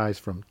comprised of guys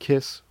from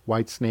Kiss,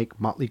 Whitesnake,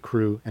 Motley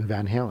Crue, and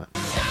Van Halen.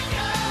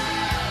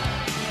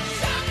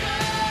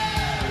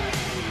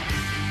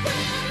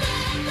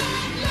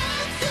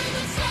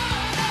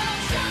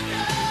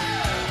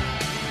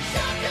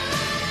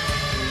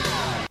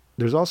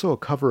 There's also a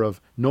cover of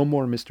No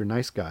More Mr.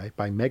 Nice Guy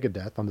by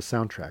Megadeth on the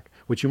soundtrack,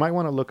 which you might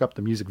want to look up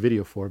the music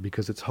video for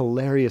because it's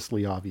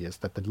hilariously obvious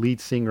that the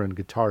lead singer and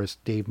guitarist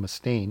Dave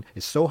Mustaine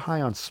is so high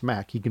on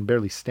smack he can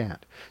barely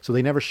stand. So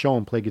they never show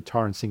him play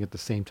guitar and sing at the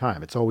same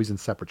time. It's always in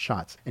separate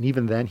shots, and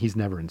even then he's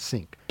never in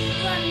sync.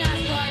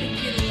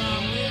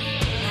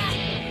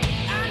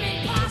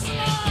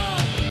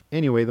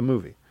 Anyway, the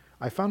movie.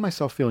 I found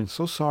myself feeling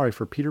so sorry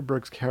for Peter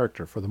Berg's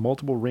character for the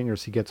multiple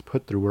ringers he gets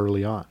put through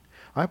early on.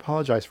 I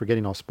apologize for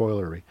getting all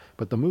spoilery,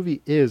 but the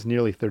movie is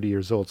nearly 30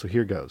 years old, so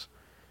here goes.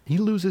 He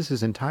loses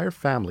his entire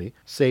family,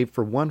 save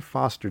for one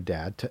foster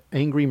dad, to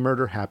angry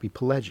murder-happy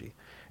Pileggi.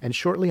 And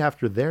shortly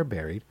after they're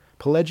buried,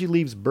 Pileggi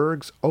leaves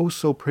Berg's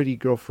oh-so-pretty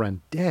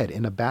girlfriend dead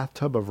in a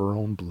bathtub of her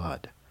own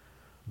blood.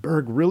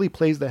 Berg really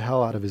plays the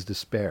hell out of his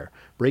despair,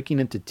 breaking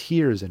into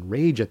tears and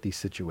rage at these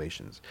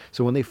situations.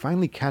 So when they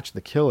finally catch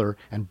the killer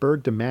and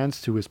Berg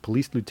demands to his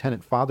police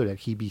lieutenant father that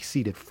he be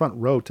seated front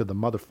row to the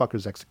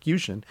motherfucker's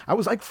execution, I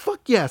was like,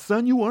 fuck yeah,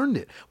 son, you earned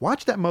it.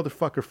 Watch that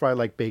motherfucker fry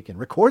like bacon.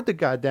 Record the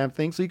goddamn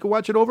thing so you can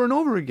watch it over and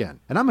over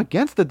again. And I'm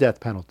against the death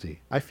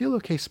penalty. I feel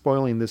okay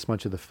spoiling this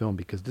much of the film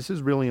because this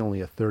is really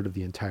only a third of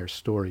the entire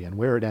story, and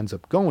where it ends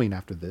up going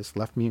after this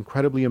left me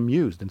incredibly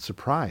amused and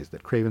surprised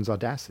at Craven's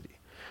audacity.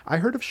 I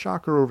heard of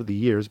Shocker over the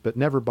years, but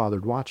never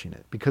bothered watching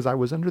it, because I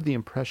was under the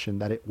impression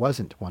that it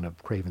wasn't one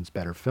of Craven's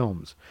better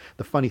films.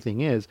 The funny thing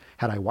is,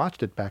 had I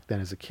watched it back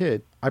then as a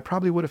kid, I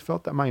probably would have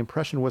felt that my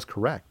impression was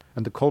correct,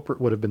 and the culprit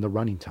would have been the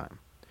running time.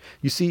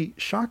 You see,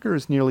 Shocker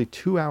is nearly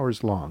 2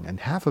 hours long,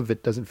 and half of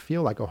it doesn't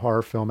feel like a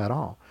horror film at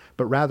all,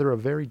 but rather a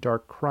very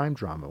dark crime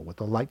drama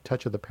with a light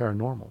touch of the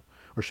paranormal.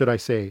 Or should I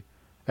say,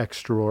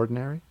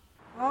 extraordinary?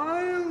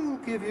 I'll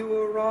give you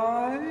a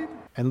ride.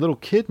 And little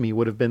kid me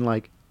would have been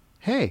like,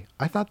 hey,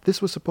 I thought this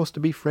was supposed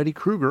to be Freddy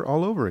Krueger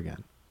all over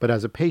again. But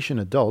as a patient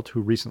adult who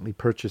recently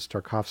purchased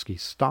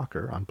Tarkovsky's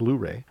Stalker on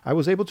Blu-ray, I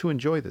was able to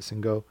enjoy this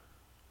and go,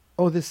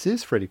 oh, this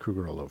is Freddy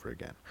Krueger all over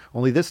again.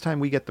 Only this time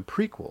we get the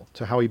prequel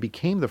to how he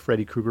became the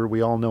Freddy Krueger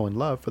we all know and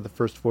love for the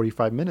first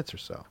 45 minutes or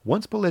so.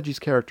 Once Pileggi's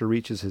character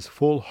reaches his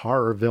full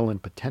horror villain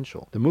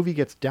potential, the movie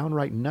gets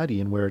downright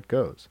nutty in where it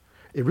goes.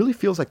 It really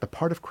feels like the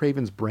part of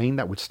Craven's brain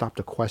that would stop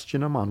to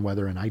question him on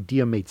whether an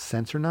idea made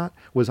sense or not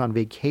was on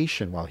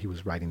vacation while he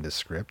was writing this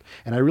script,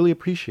 and I really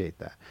appreciate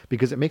that,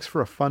 because it makes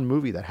for a fun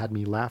movie that had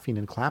me laughing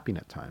and clapping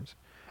at times.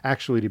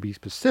 Actually, to be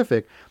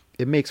specific,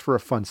 it makes for a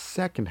fun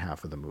second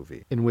half of the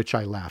movie, in which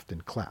I laughed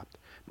and clapped.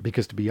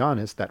 Because to be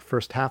honest, that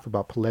first half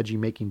about Pileggi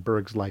making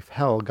Berg's life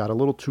hell got a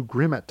little too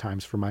grim at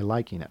times for my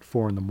liking at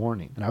 4 in the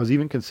morning, and I was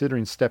even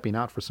considering stepping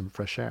out for some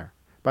fresh air.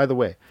 By the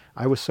way,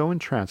 I was so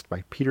entranced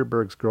by Peter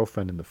Berg's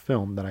girlfriend in the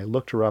film that I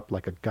looked her up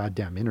like a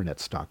goddamn internet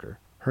stalker.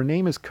 Her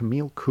name is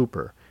Camille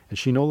Cooper, and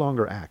she no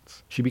longer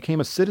acts. She became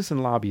a citizen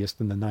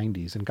lobbyist in the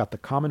 90s and got the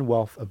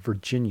Commonwealth of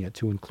Virginia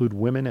to include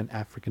women and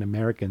African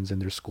Americans in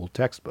their school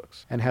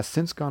textbooks, and has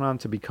since gone on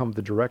to become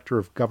the Director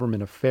of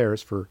Government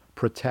Affairs for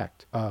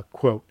Protect, a,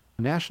 quote,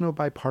 national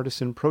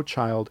bipartisan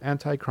pro-child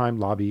anti-crime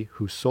lobby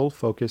whose sole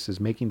focus is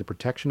making the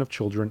protection of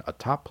children a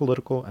top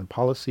political and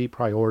policy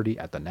priority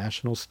at the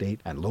national, state,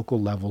 and local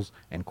levels,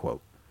 end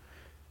quote.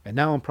 And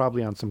now I'm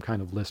probably on some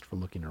kind of list for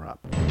looking her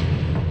up.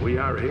 We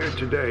are here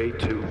today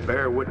to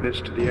bear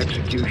witness to the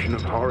execution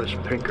of Horace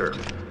Pinker,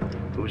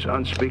 whose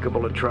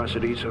unspeakable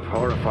atrocities have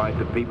horrified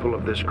the people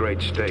of this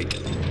great state.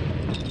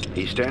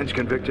 He stands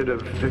convicted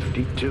of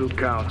 52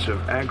 counts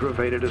of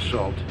aggravated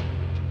assault,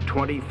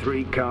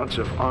 23 counts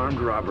of armed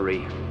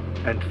robbery,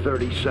 and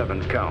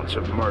 37 counts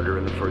of murder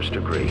in the first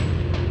degree.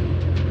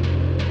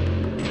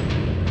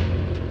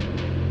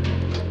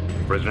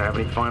 Prisoner, have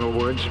any final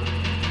words?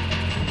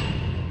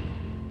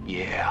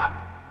 Yeah.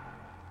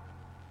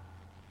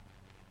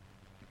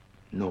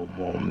 No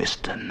more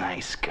Mr.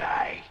 Nice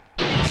Guy.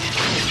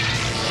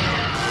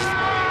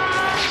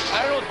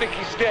 I don't think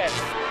he's dead.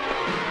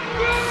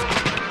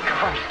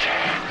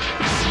 Contact.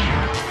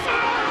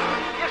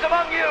 He's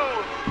among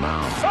you.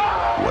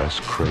 Now, Wes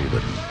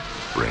Craven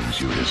brings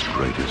you his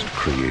greatest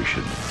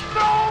creation.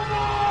 No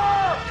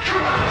more!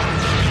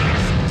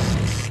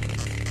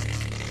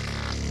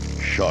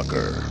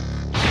 Shocker.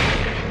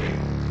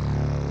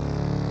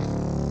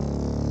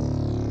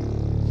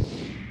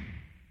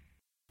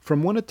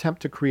 From one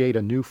attempt to create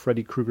a new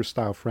Freddy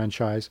Krueger-style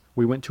franchise,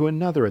 we went to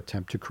another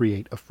attempt to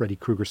create a Freddy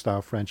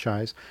Krueger-style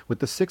franchise with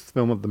the sixth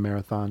film of the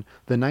marathon,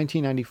 the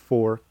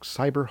 1994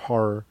 cyber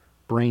horror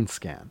Brain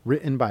Scan,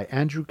 written by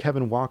Andrew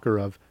Kevin Walker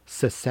of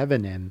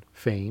Sesevenen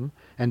fame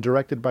and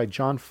directed by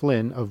John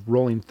Flynn of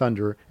Rolling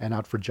Thunder and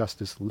Out for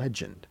Justice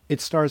legend. It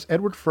stars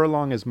Edward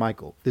Furlong as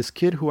Michael, this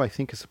kid who I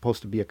think is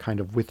supposed to be a kind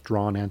of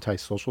withdrawn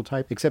antisocial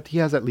type, except he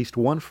has at least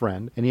one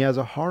friend and he has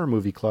a horror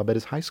movie club at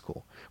his high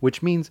school,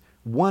 which means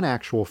one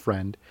actual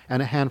friend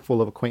and a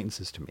handful of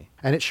acquaintances to me.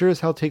 And it sure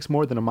as hell takes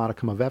more than a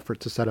modicum of effort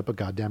to set up a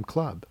goddamn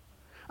club.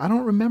 I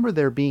don't remember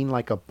there being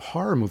like a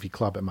horror movie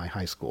club at my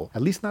high school,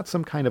 at least not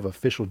some kind of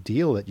official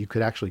deal that you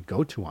could actually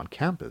go to on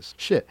campus.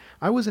 Shit,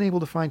 I wasn't able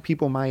to find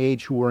people my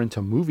age who were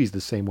into movies the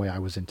same way I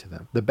was into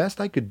them. The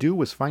best I could do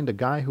was find a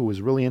guy who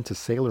was really into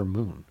Sailor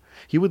Moon.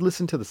 He would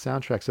listen to the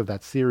soundtracks of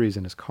that series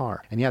in his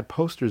car, and he had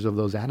posters of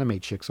those anime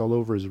chicks all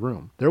over his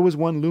room. There was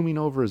one looming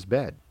over his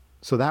bed,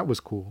 so that was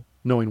cool,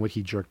 knowing what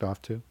he jerked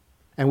off to.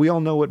 And we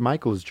all know what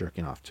Michael is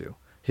jerking off to.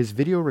 His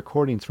video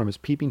recordings from his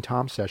Peeping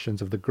Tom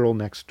sessions of the girl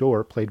next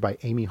door, played by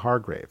Amy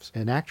Hargraves,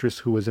 an actress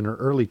who was in her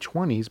early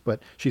 20s,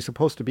 but she's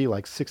supposed to be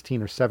like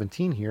 16 or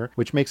 17 here,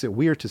 which makes it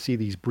weird to see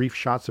these brief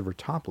shots of her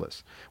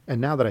topless.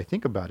 And now that I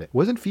think about it,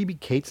 wasn't Phoebe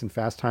Cates in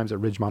Fast Times at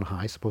Ridgemont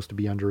High supposed to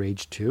be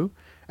underage too?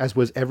 As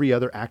was every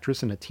other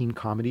actress in a teen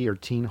comedy or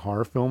teen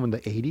horror film in the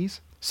 80s?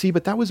 See,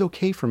 but that was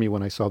okay for me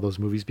when I saw those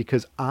movies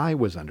because I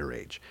was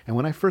underage. And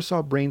when I first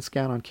saw Brain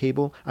Scan on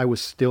cable, I was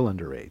still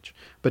underage.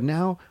 But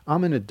now,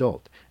 I'm an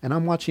adult, and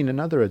I'm watching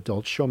another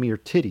adult show me her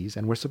titties,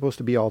 and we're supposed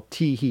to be all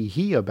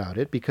tee-hee-hee about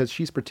it because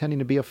she's pretending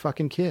to be a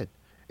fucking kid.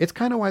 It's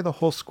kind of why the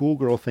whole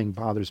schoolgirl thing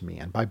bothers me,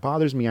 and by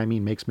bothers me I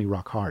mean makes me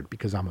rock hard,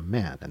 because I'm a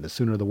man, and the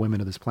sooner the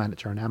women of this planet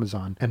turn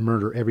Amazon and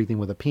murder everything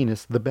with a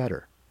penis, the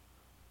better.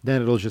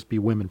 Then it'll just be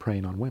women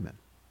preying on women.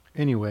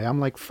 Anyway, I'm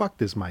like, fuck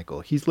this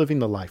Michael. He's living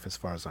the life as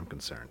far as I'm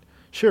concerned.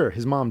 Sure,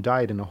 his mom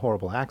died in a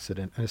horrible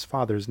accident and his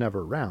father is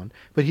never around,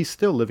 but he's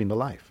still living the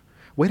life.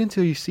 Wait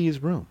until you see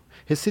his room.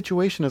 His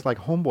situation is like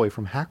Homeboy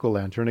from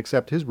Hack-O-Lantern,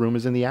 except his room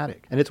is in the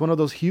attic. And it's one of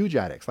those huge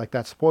attics, like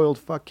that spoiled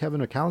fuck Kevin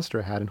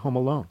McAllister had in Home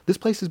Alone. This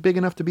place is big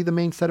enough to be the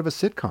main set of a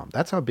sitcom.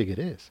 That's how big it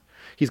is.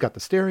 He's got the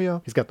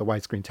stereo, he's got the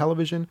widescreen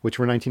television, which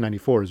for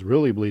 1994 is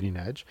really bleeding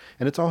edge,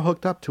 and it's all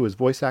hooked up to his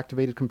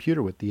voice-activated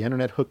computer with the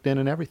internet hooked in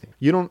and everything.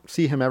 You don't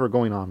see him ever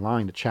going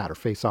online to chat or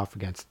face off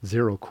against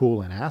Zero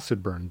Cool and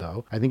Acid Burn,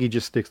 though. I think he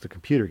just sticks to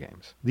computer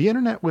games. The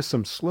internet was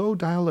some slow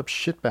dial-up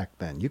shit back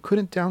then. You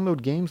couldn't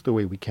download games the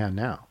way we can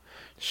now.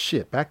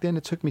 Shit, back then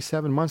it took me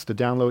 7 months to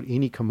download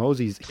Ini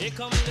Kamozi's.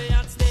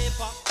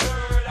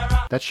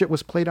 That shit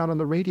was played out on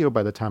the radio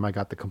by the time I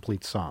got the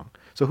complete song.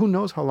 So who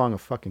knows how long a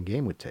fucking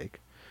game would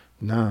take.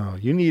 No,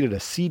 you needed a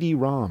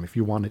CD-ROM if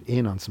you wanted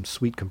in on some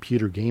sweet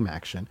computer game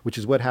action, which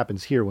is what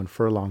happens here when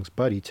Furlong's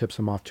buddy tips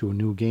him off to a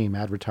new game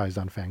advertised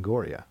on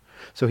Fangoria.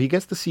 So he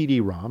gets the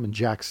CD-ROM and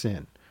jacks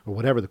in, or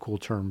whatever the cool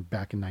term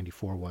back in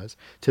 '94 was,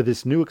 to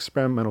this new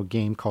experimental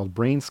game called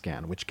Brain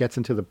Scan, which gets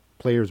into the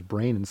player's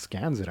brain and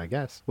scans it, I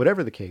guess.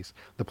 Whatever the case,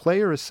 the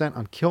player is sent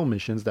on kill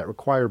missions that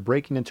require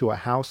breaking into a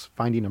house,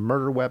 finding a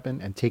murder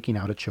weapon, and taking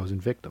out a chosen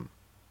victim.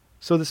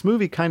 So this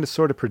movie kind of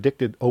sort of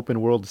predicted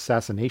open-world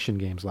assassination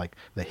games like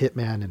the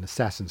Hitman and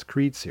Assassin's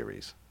Creed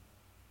series.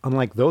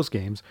 Unlike those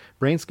games,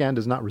 Brain Scan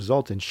does not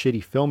result in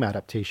shitty film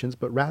adaptations,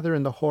 but rather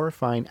in the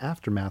horrifying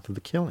aftermath of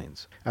the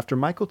killings. After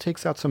Michael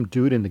takes out some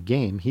dude in the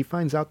game, he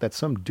finds out that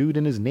some dude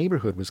in his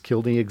neighborhood was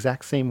killed the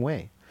exact same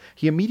way.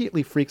 He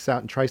immediately freaks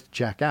out and tries to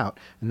jack out,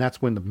 and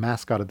that's when the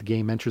mascot of the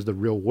game enters the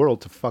real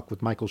world to fuck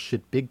with Michael's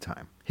shit big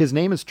time. His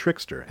name is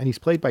Trickster, and he's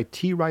played by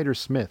T. Ryder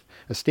Smith,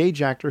 a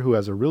stage actor who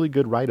has a really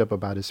good write-up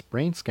about his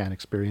brain scan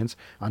experience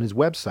on his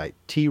website,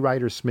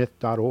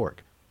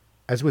 trydersmith.org.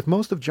 As with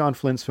most of John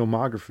Flynn's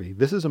filmography,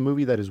 this is a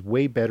movie that is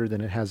way better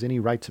than it has any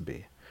right to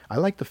be. I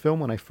liked the film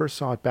when I first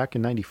saw it back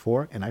in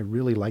 '94, and I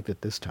really liked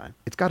it this time.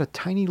 It's got a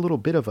tiny little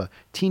bit of a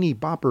teeny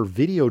bopper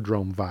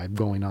Videodrome vibe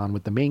going on,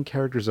 with the main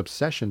character's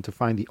obsession to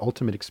find the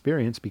ultimate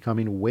experience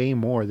becoming way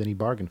more than he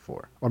bargained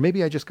for. Or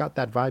maybe I just got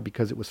that vibe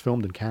because it was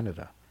filmed in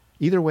Canada.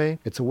 Either way,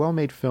 it's a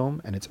well-made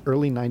film, and it's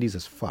early 90s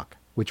as fuck,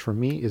 which for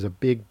me is a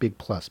big, big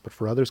plus, but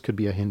for others could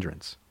be a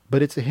hindrance.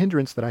 But it's a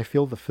hindrance that I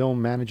feel the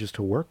film manages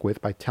to work with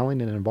by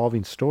telling an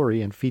involving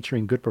story and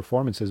featuring good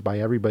performances by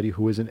everybody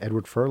who isn't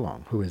Edward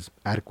Furlong, who is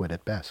adequate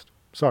at best.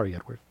 Sorry,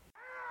 Edward.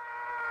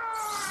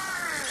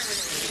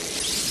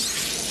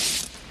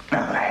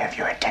 Now that I have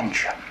your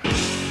attention,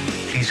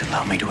 please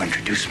allow me to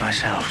introduce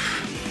myself.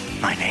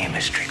 My name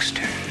is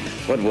Trickster.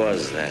 What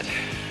was that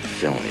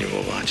film you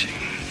were watching?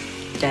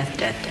 Death,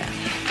 death,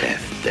 death.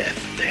 Death,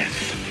 death,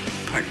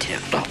 death. Part 2.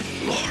 Oh,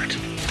 Lord.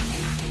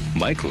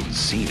 Michael's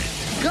seen it.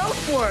 Go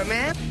for it,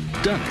 man.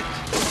 Done it.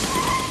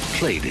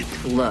 Played it.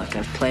 Look,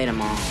 I've played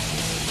them all.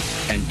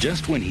 And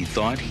just when he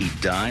thought he'd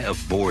die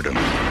of boredom...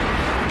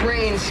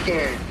 Brain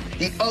scan.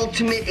 The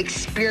ultimate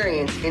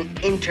experience in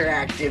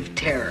interactive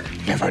terror.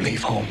 Never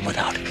leave home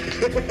without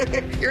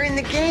it. You're in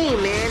the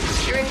game, man.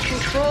 You're in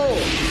control.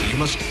 You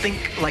must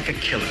think like a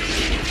killer.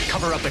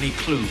 Cover up any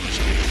clues.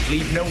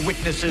 Leave no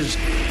witnesses,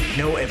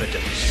 no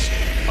evidence.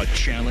 A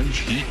challenge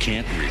he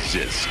can't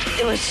resist.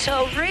 It was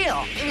so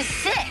real. It was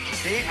sick.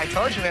 See, I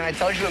told you, man. I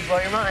told you it would blow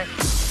your mind.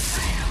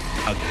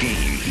 A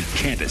game he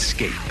can't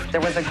escape.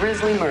 There was a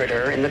grisly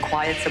murder in the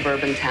quiet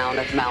suburban town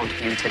of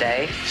Mountview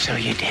today. So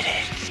you did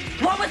it.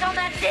 What was on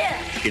that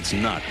disc? It's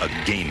not a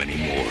game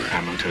anymore.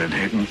 Hamilton and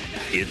Hayden.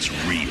 It's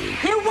real.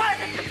 It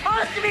wasn't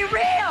supposed to be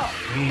real.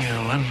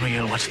 Real,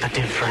 unreal, what's the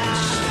difference?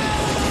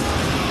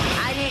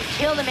 I didn't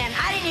kill the man.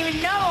 I didn't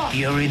even know him.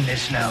 You're in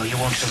this now. You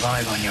won't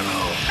survive on your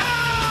own.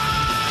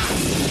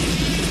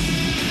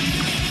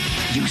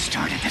 You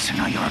started this, and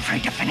now you're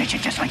afraid to finish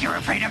it, just like you're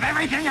afraid of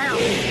everything else.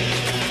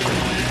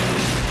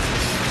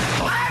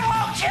 I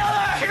won't kill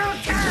her!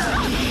 Shoot her!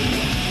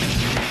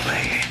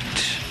 Wait.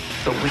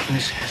 The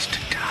witness has to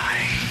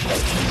die.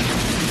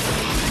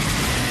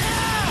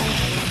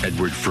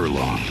 Edward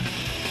Furlong,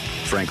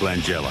 Frank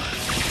Langella,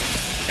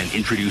 and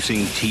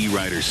introducing T.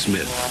 Ryder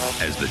Smith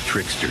as the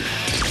Trickster.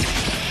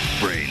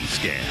 Brain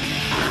Scan.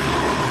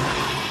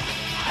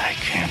 I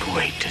can't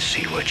wait to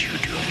see what you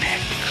do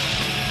next.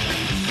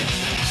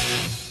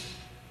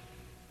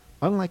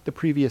 Unlike the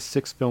previous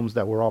 6 films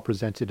that were all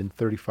presented in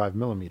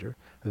 35mm,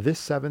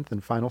 this 7th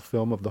and final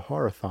film of the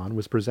Horrorthon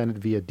was presented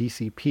via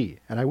DCP,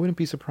 and I wouldn't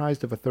be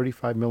surprised if a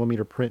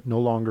 35mm print no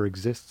longer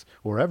exists,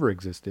 or ever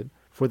existed,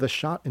 for the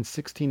shot in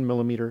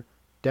 16mm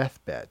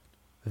Deathbed,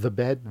 The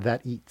Bed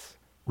That Eats.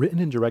 Written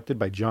and directed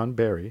by John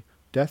Barry,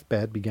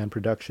 Deathbed began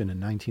production in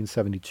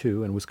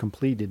 1972 and was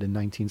completed in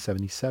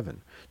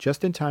 1977,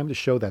 just in time to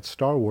show that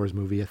Star Wars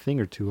movie a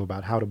thing or two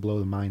about how to blow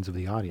the minds of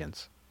the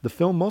audience. The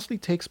film mostly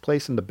takes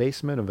place in the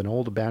basement of an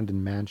old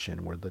abandoned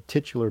mansion where the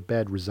titular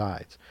Bed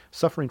resides,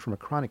 suffering from a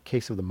chronic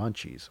case of the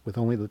munchies, with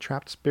only the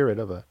trapped spirit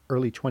of an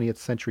early 20th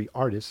century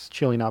artist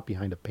chilling out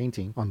behind a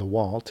painting on the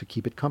wall to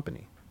keep it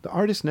company. The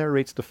artist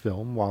narrates the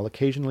film while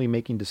occasionally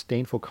making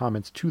disdainful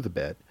comments to the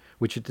Bed,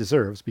 which it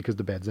deserves because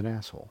the Bed's an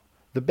asshole.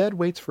 The Bed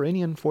waits for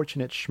any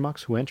unfortunate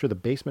schmucks who enter the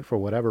basement for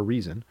whatever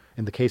reason.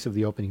 In the case of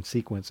the opening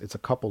sequence, it's a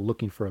couple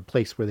looking for a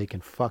place where they can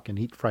fuck and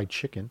eat fried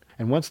chicken.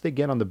 And once they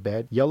get on the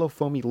bed, yellow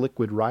foamy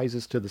liquid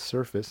rises to the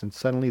surface, and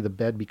suddenly the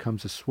bed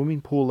becomes a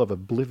swimming pool of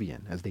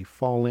oblivion as they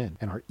fall in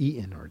and are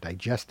eaten or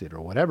digested or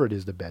whatever it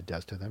is the bed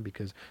does to them,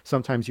 because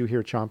sometimes you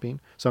hear chomping,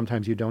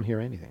 sometimes you don't hear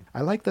anything.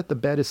 I like that the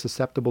bed is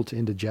susceptible to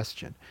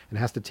indigestion and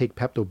has to take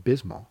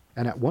Pepto-Bismol,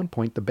 and at one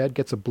point the bed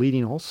gets a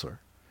bleeding ulcer.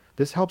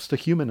 This helps to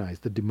humanize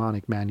the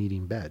demonic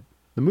man-eating bed.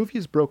 The movie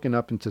is broken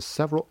up into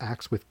several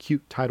acts with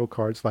cute title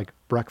cards like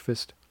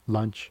breakfast,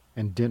 lunch,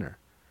 and dinner.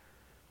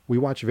 We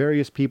watch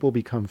various people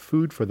become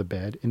food for the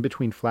bed in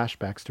between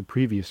flashbacks to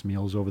previous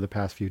meals over the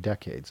past few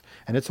decades,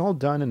 and it's all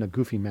done in a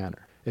goofy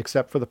manner,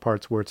 except for the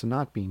parts where it's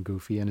not being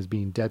goofy and is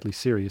being deadly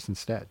serious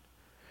instead.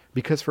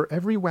 Because for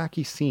every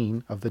wacky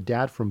scene of the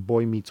dad from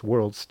Boy Meets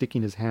World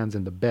sticking his hands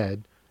in the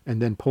bed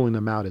and then pulling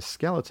them out as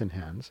skeleton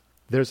hands,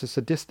 there's a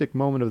sadistic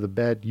moment of the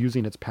bed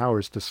using its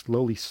powers to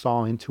slowly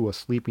saw into a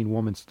sleeping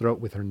woman's throat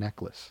with her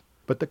necklace.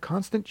 But the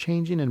constant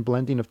changing and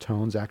blending of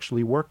tones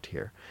actually worked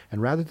here,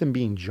 and rather than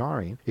being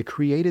jarring, it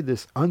created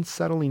this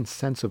unsettling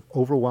sense of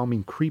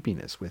overwhelming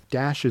creepiness with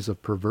dashes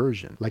of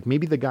perversion, like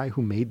maybe the guy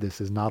who made this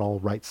is not all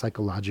right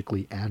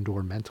psychologically and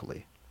or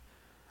mentally.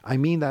 I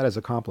mean that as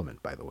a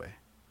compliment, by the way.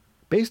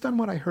 Based on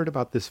what I heard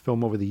about this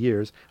film over the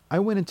years, I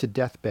went into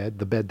Deathbed,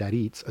 The Bed That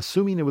Eats,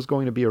 assuming it was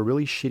going to be a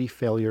really shitty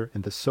failure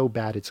in the so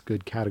bad it's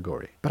good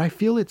category. But I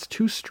feel it's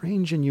too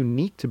strange and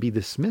unique to be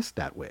dismissed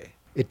that way.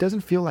 It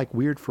doesn't feel like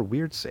weird for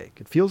weird's sake.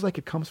 It feels like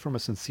it comes from a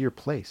sincere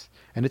place,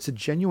 and it's a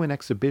genuine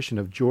exhibition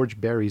of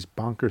George Barry's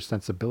bonkers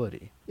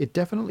sensibility. It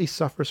definitely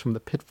suffers from the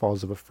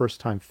pitfalls of a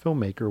first-time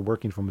filmmaker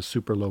working from a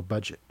super low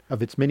budget.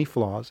 Of its many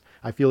flaws,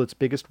 I feel its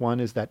biggest one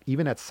is that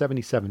even at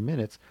 77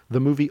 minutes, the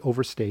movie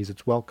overstays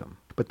its welcome.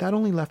 But that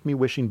only left me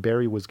wishing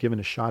Barry was given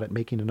a shot at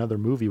making another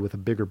movie with a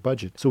bigger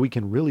budget so we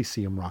can really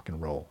see him rock and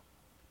roll.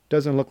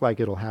 Doesn't look like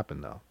it'll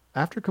happen though.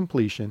 After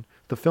completion,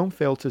 the film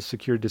failed to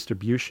secure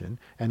distribution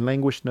and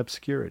languished in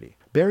obscurity.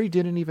 Barry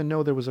didn't even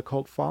know there was a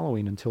cult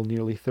following until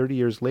nearly 30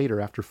 years later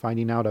after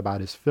finding out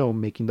about his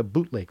film making the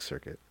bootleg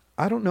circuit.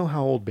 I don't know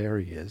how old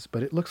Barry is,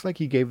 but it looks like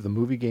he gave the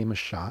movie game a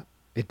shot.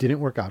 It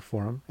didn't work out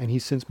for him, and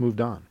he's since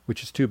moved on,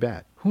 which is too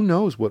bad. Who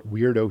knows what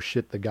weirdo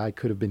shit the guy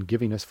could have been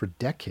giving us for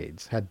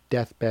decades had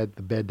Deathbed,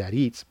 the Bed That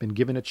Eats been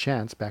given a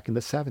chance back in the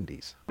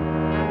 70s.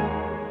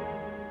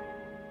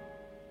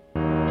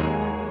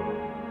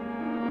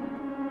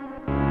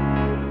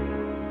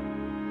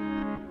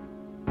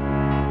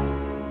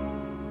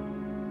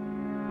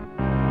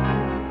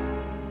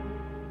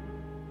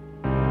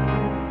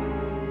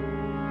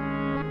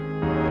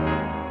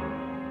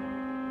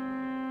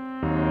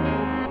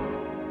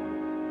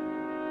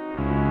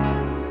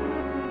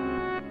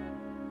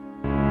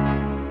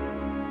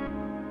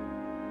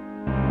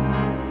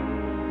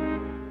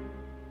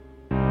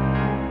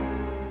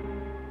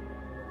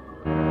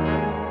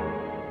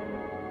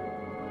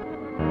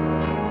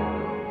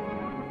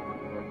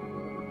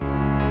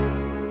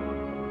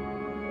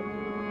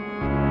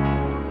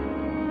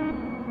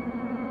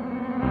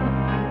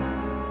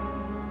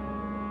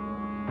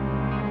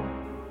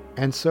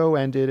 And so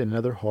ended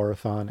another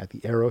horror-thon at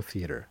the Aero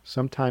Theater,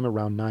 sometime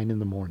around 9 in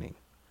the morning.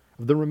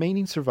 Of the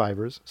remaining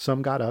survivors,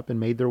 some got up and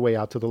made their way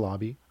out to the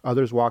lobby,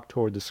 others walked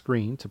toward the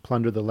screen to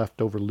plunder the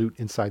leftover loot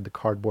inside the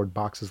cardboard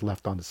boxes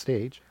left on the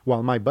stage,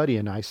 while my buddy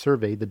and I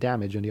surveyed the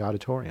damage in the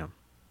auditorium.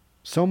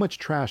 So much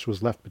trash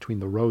was left between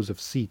the rows of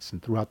seats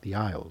and throughout the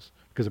aisles,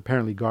 because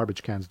apparently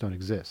garbage cans don't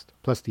exist,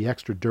 plus the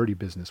extra dirty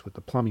business with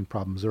the plumbing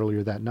problems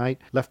earlier that night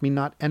left me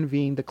not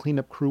envying the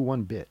cleanup crew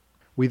one bit.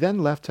 We then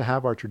left to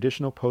have our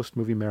traditional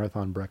post-movie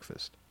marathon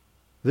breakfast.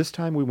 This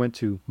time we went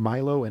to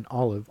Milo and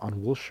Olive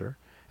on Wilshire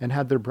and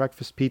had their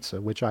breakfast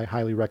pizza, which I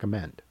highly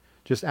recommend.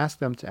 Just ask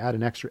them to add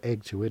an extra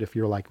egg to it if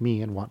you're like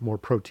me and want more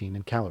protein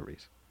and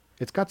calories.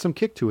 It's got some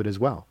kick to it as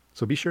well,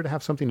 so be sure to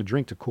have something to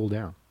drink to cool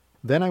down.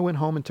 Then I went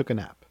home and took a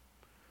nap.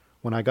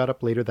 When I got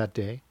up later that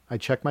day, I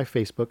checked my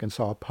Facebook and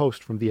saw a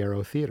post from the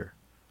Aero Theater.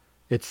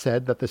 It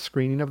said that the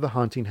screening of The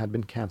Haunting had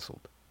been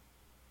canceled.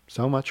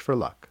 So much for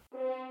luck.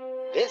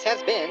 This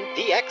has been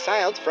the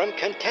Exiled from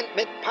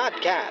Contentment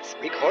podcast,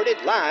 recorded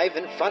live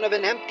in front of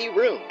an empty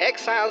room.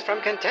 Exiled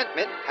from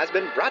Contentment has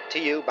been brought to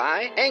you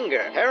by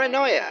anger,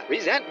 paranoia,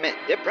 resentment,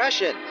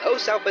 depression, low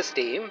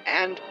self-esteem,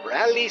 and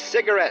Rally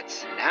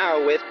cigarettes,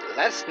 now with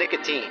less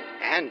nicotine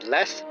and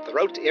less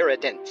throat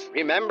irritants.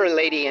 Remember,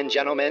 ladies and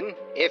gentlemen,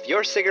 if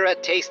your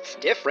cigarette tastes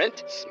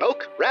different,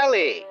 smoke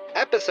Rally.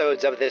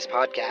 Episodes of this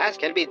podcast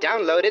can be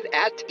downloaded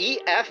at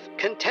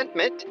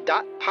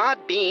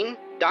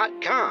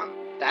efcontentment.podbean.com.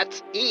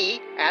 That's E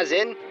as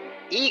in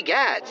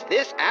egads.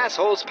 This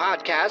asshole's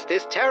podcast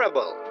is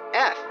terrible.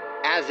 F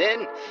as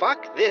in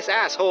fuck this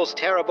asshole's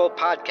terrible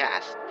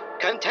podcast.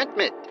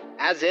 Contentment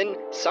as in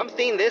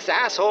something this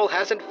asshole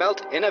hasn't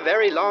felt in a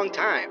very long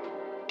time.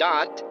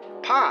 Pod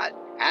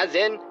as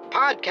in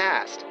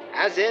podcast.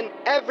 As in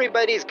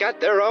everybody's got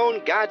their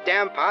own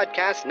goddamn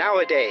podcast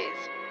nowadays.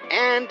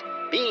 And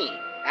bean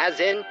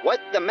as in what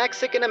the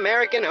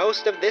Mexican-American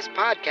host of this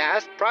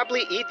podcast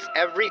probably eats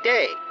every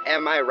day.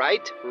 Am I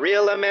right,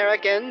 real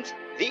Americans?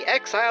 The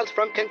Exiled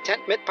from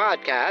Contentment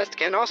podcast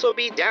can also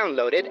be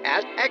downloaded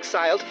at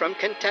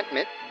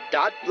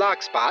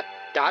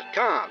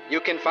exiledfromcontentment.blogspot.com. You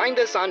can find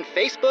us on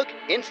Facebook,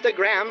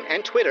 Instagram,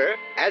 and Twitter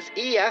as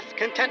EF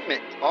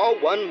Contentment, all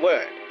one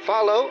word.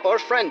 Follow or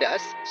friend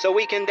us so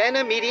we can then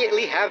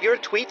immediately have your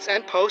tweets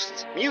and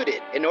posts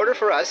muted in order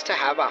for us to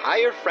have a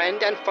higher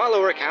friend and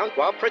follower count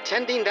while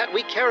pretending that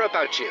we care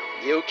about you.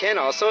 You can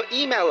also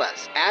email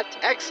us at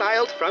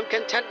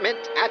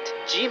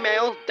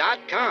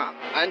exiledfromcontentment@gmail.com.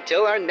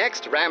 Until our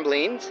next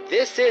ramblings,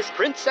 this is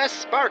Princess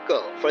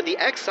Sparkle for the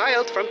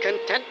Exiled from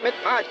Contentment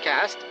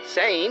podcast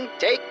saying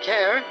take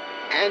care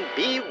and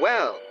be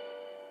well.